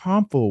reducing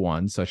harmful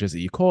ones such as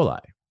E. coli.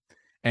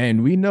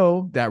 And we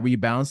know that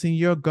rebalancing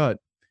your gut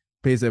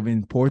plays an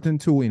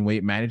important tool in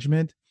weight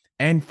management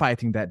and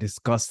fighting that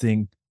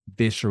disgusting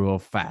visceral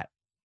fat.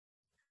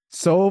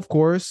 So, of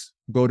course,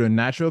 go to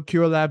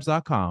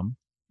naturalcurelabs.com,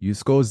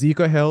 use code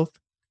Zika Health.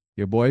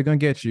 Your boy gonna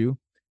get you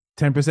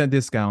 10%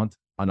 discount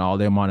on all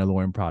their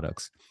monolaurin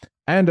products.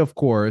 And of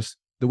course,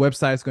 the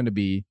website is going to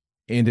be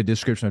in the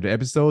description of the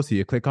episode. So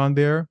you click on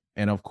there.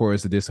 And of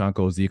course, the discount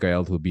code Zika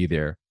Health will be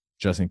there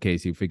just in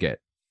case you forget.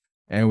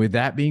 And with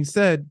that being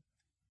said,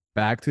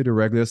 back to the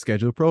regular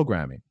scheduled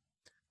programming.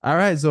 All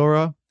right,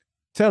 Zora,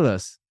 tell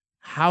us,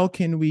 how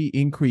can we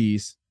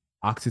increase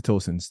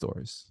oxytocin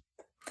stores?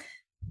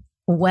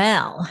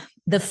 Well,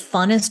 the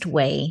funnest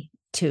way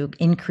to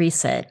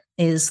increase it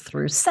is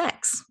through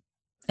sex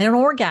and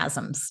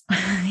orgasms.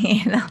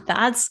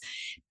 That's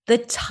the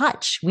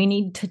touch. We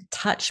need to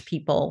touch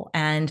people.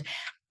 And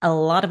a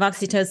lot of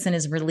oxytocin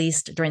is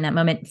released during that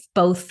moment,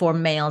 both for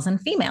males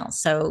and females.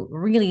 So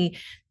really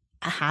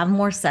have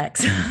more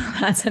sex.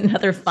 That's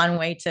another fun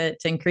way to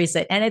increase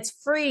it, and it's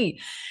free.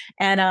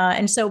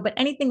 And so, but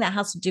anything that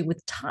has to do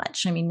with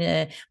touch, I mean,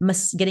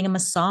 getting a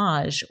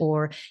massage,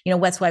 or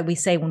that's why we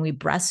say when we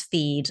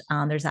breastfeed,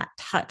 there's that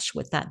touch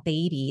with that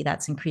baby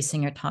that's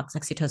increasing your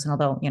oxytocin.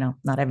 Although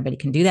not everybody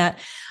can do that.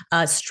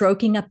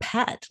 Stroking a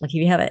pet, like if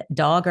you have a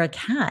dog or a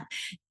cat,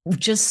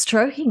 just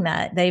stroking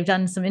that. They've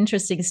done some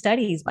interesting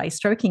studies. By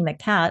stroking the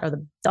cat or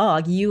the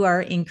dog, you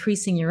are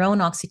increasing your own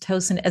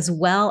oxytocin as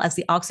well as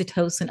the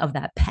oxytocin of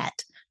that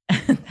pet.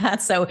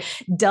 That's so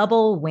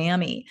double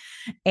whammy.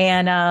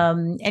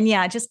 And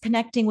yeah, just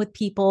connecting with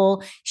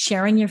people,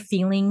 sharing your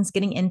feelings,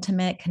 getting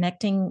intimate,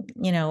 connecting,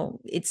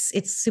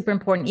 it's super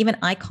important. Even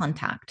eye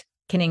contact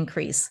can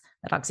increase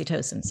that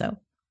oxytocin. So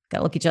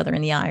gotta look each other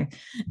in the eye.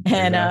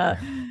 And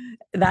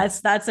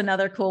that's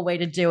another cool way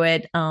to do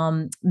it.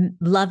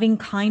 Loving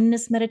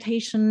kindness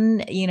meditation,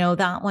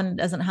 that one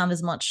doesn't have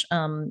as much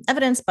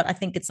evidence, but I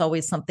think it's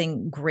always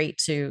something great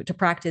to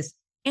practice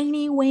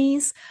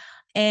anyways.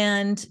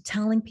 And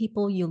telling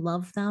people you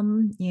love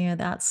them,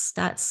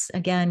 that's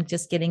again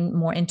just getting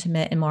more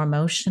intimate and more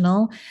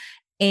emotional.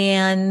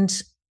 And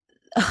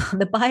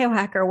the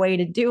biohacker way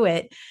to do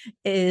it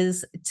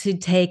is to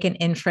take an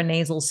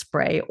intranasal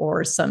spray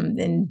or some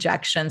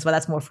injections. Well,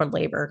 that's more for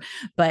labor,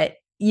 but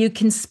you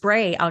can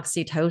spray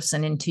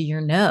oxytocin into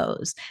your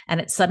nose and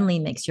it suddenly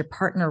makes your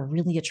partner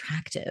really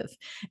attractive.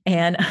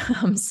 And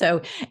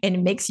and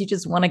it makes you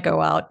just want to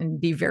go out and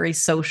be very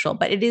social.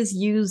 But it is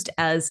used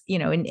as,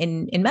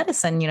 in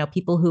medicine,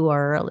 people who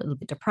are a little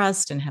bit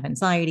depressed and have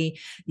anxiety,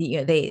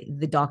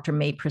 the doctor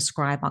may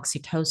prescribe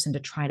oxytocin to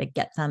try to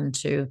get them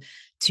to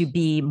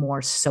be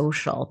more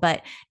social.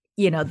 But,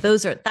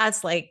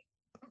 that's like,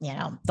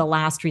 the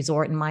last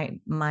resort in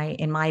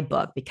my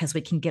book, because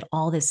we can get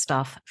all this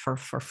stuff for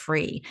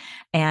free.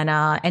 And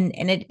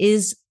it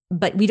is,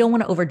 but we don't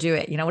want to overdo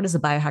it. What does a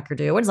biohacker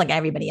do? What does like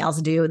everybody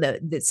else do?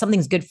 That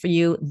something's good for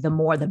you, the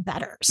more the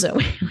better. So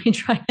we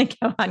try to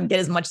go out and get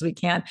as much as we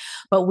can,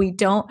 but we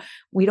don't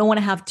want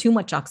to have too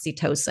much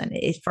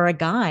oxytocin. For a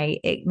guy,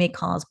 it may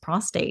cause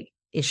prostate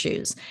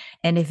issues.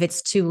 And if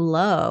it's too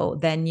low,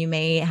 then you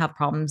may have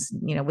problems,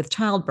 with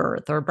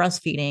childbirth or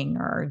breastfeeding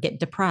or get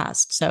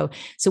depressed. So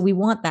we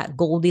want that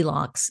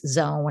Goldilocks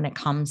zone when it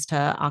comes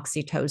to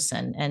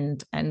oxytocin.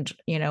 And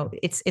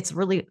it's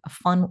really a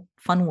fun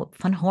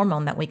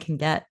hormone that we can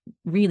get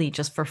really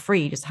just for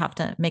free. You just have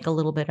to make a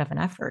little bit of an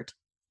effort.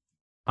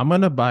 I'm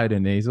gonna buy the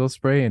nasal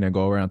spray and then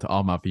go around to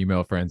all my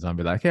female friends and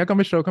be like, "Hey, come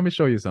and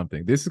show you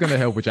something. This is gonna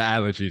help with your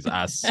allergies.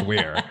 I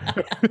swear."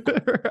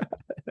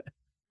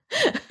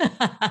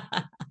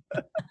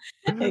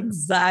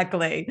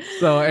 Exactly.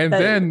 So, and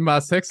then my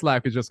sex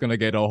life is just going to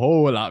get a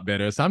whole lot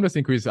better. So I'm just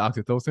increasing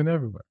oxytocin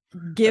everywhere.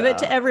 Give it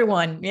to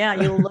everyone. Yeah,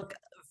 you'll look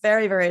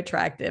very, very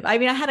attractive. I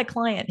mean, I had a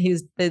client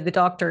who's the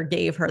doctor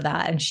gave her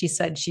that, and she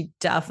said she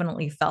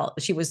definitely felt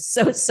she was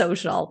so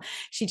social.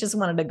 She just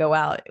wanted to go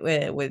out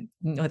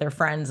with her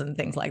friends and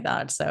things like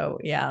that. So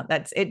yeah,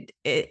 that's it.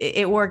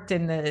 It worked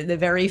in the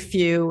very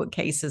few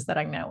cases that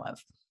I know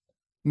of.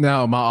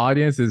 Now, my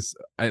audience is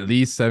at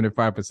least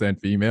 75%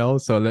 female.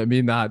 So let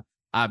me not.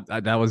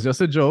 That was just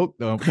a joke.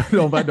 Don't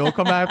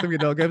come after me.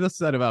 Don't get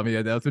upset about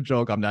me. That's a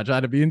joke. I'm not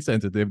trying to be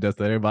insensitive.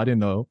 Just let everybody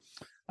know.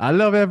 I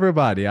love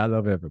everybody.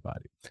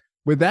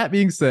 With that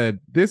being said,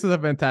 this is a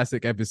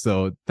fantastic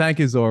episode. Thank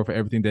you, Zora, for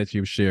everything that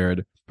you've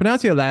shared.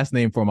 Pronounce your last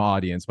name for my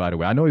audience, by the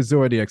way. I know it's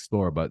Zora the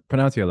Explorer, but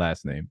pronounce your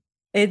last name.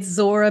 It's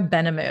Zora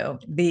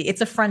Benhamou.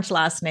 It's a French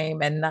last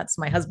name, and that's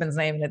my husband's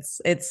name. And it's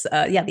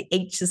the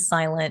H is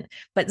silent,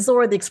 but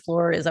Zora the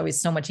Explorer is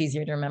always so much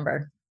easier to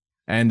remember.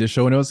 And the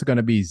show notes are going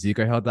to be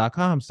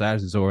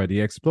zikahealth.com/Zora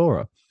the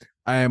Explorer.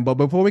 But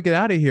before we get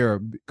out of here,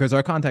 because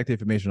our contact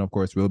information, of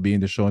course, will be in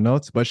the show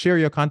notes, but share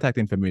your contact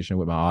information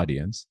with my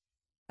audience.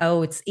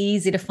 Oh, it's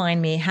easy to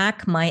find me.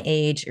 Hack My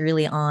Age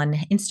really on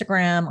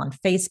Instagram, on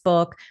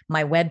Facebook,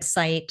 my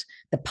website,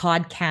 the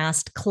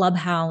podcast,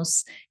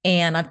 Clubhouse.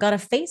 And I've got a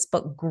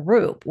Facebook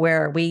group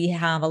where we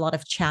have a lot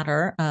of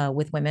chatter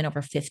with women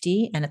over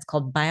 50, and it's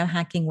called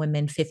Biohacking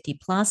Women 50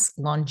 Plus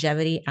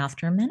Longevity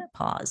After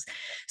Menopause.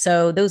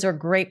 So those are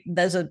great.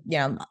 Those are,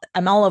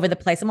 I'm all over the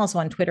place. I'm also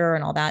on Twitter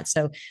and all that.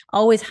 So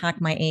always hack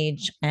my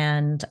age.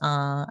 And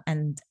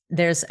if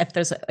there's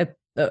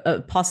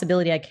a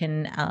possibility I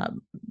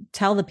can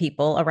tell the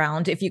people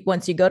around,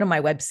 once you go to my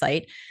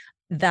website,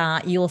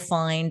 that you'll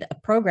find a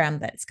program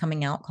that's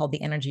coming out called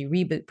the Energy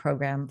Reboot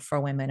Program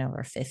for women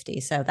over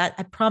 50. So that,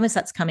 I promise,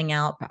 that's coming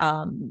out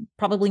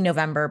probably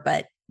November,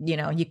 but you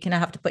kind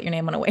of have to put your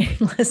name on a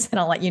waiting list, and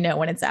I'll let you know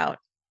when it's out.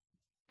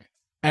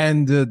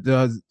 And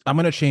I'm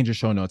going to change the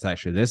show notes,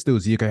 actually. Let's do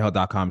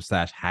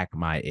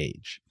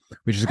zeekahill.com/hackmyage,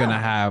 which is going to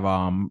have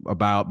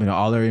about,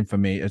 all our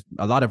information,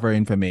 a lot of our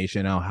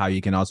information on how you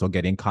can also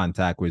get in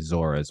contact with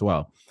Zora as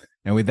well.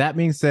 And with that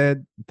being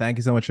said, thank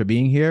you so much for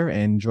being here,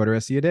 and enjoy the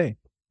rest of your day.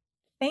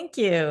 Thank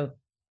you.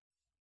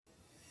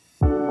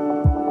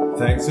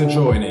 Thanks for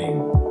joining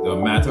the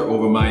Matter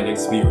Over Mind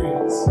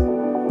experience.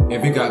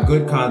 If you got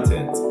good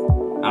content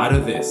out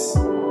of this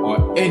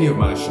or any of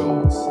my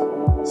shows,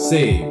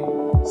 save,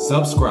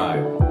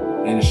 subscribe,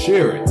 and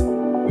share it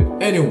with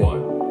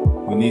anyone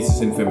who needs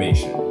this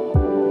information.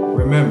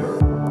 Remember,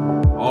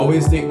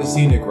 always take the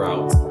scenic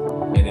route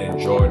and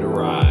enjoy the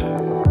ride.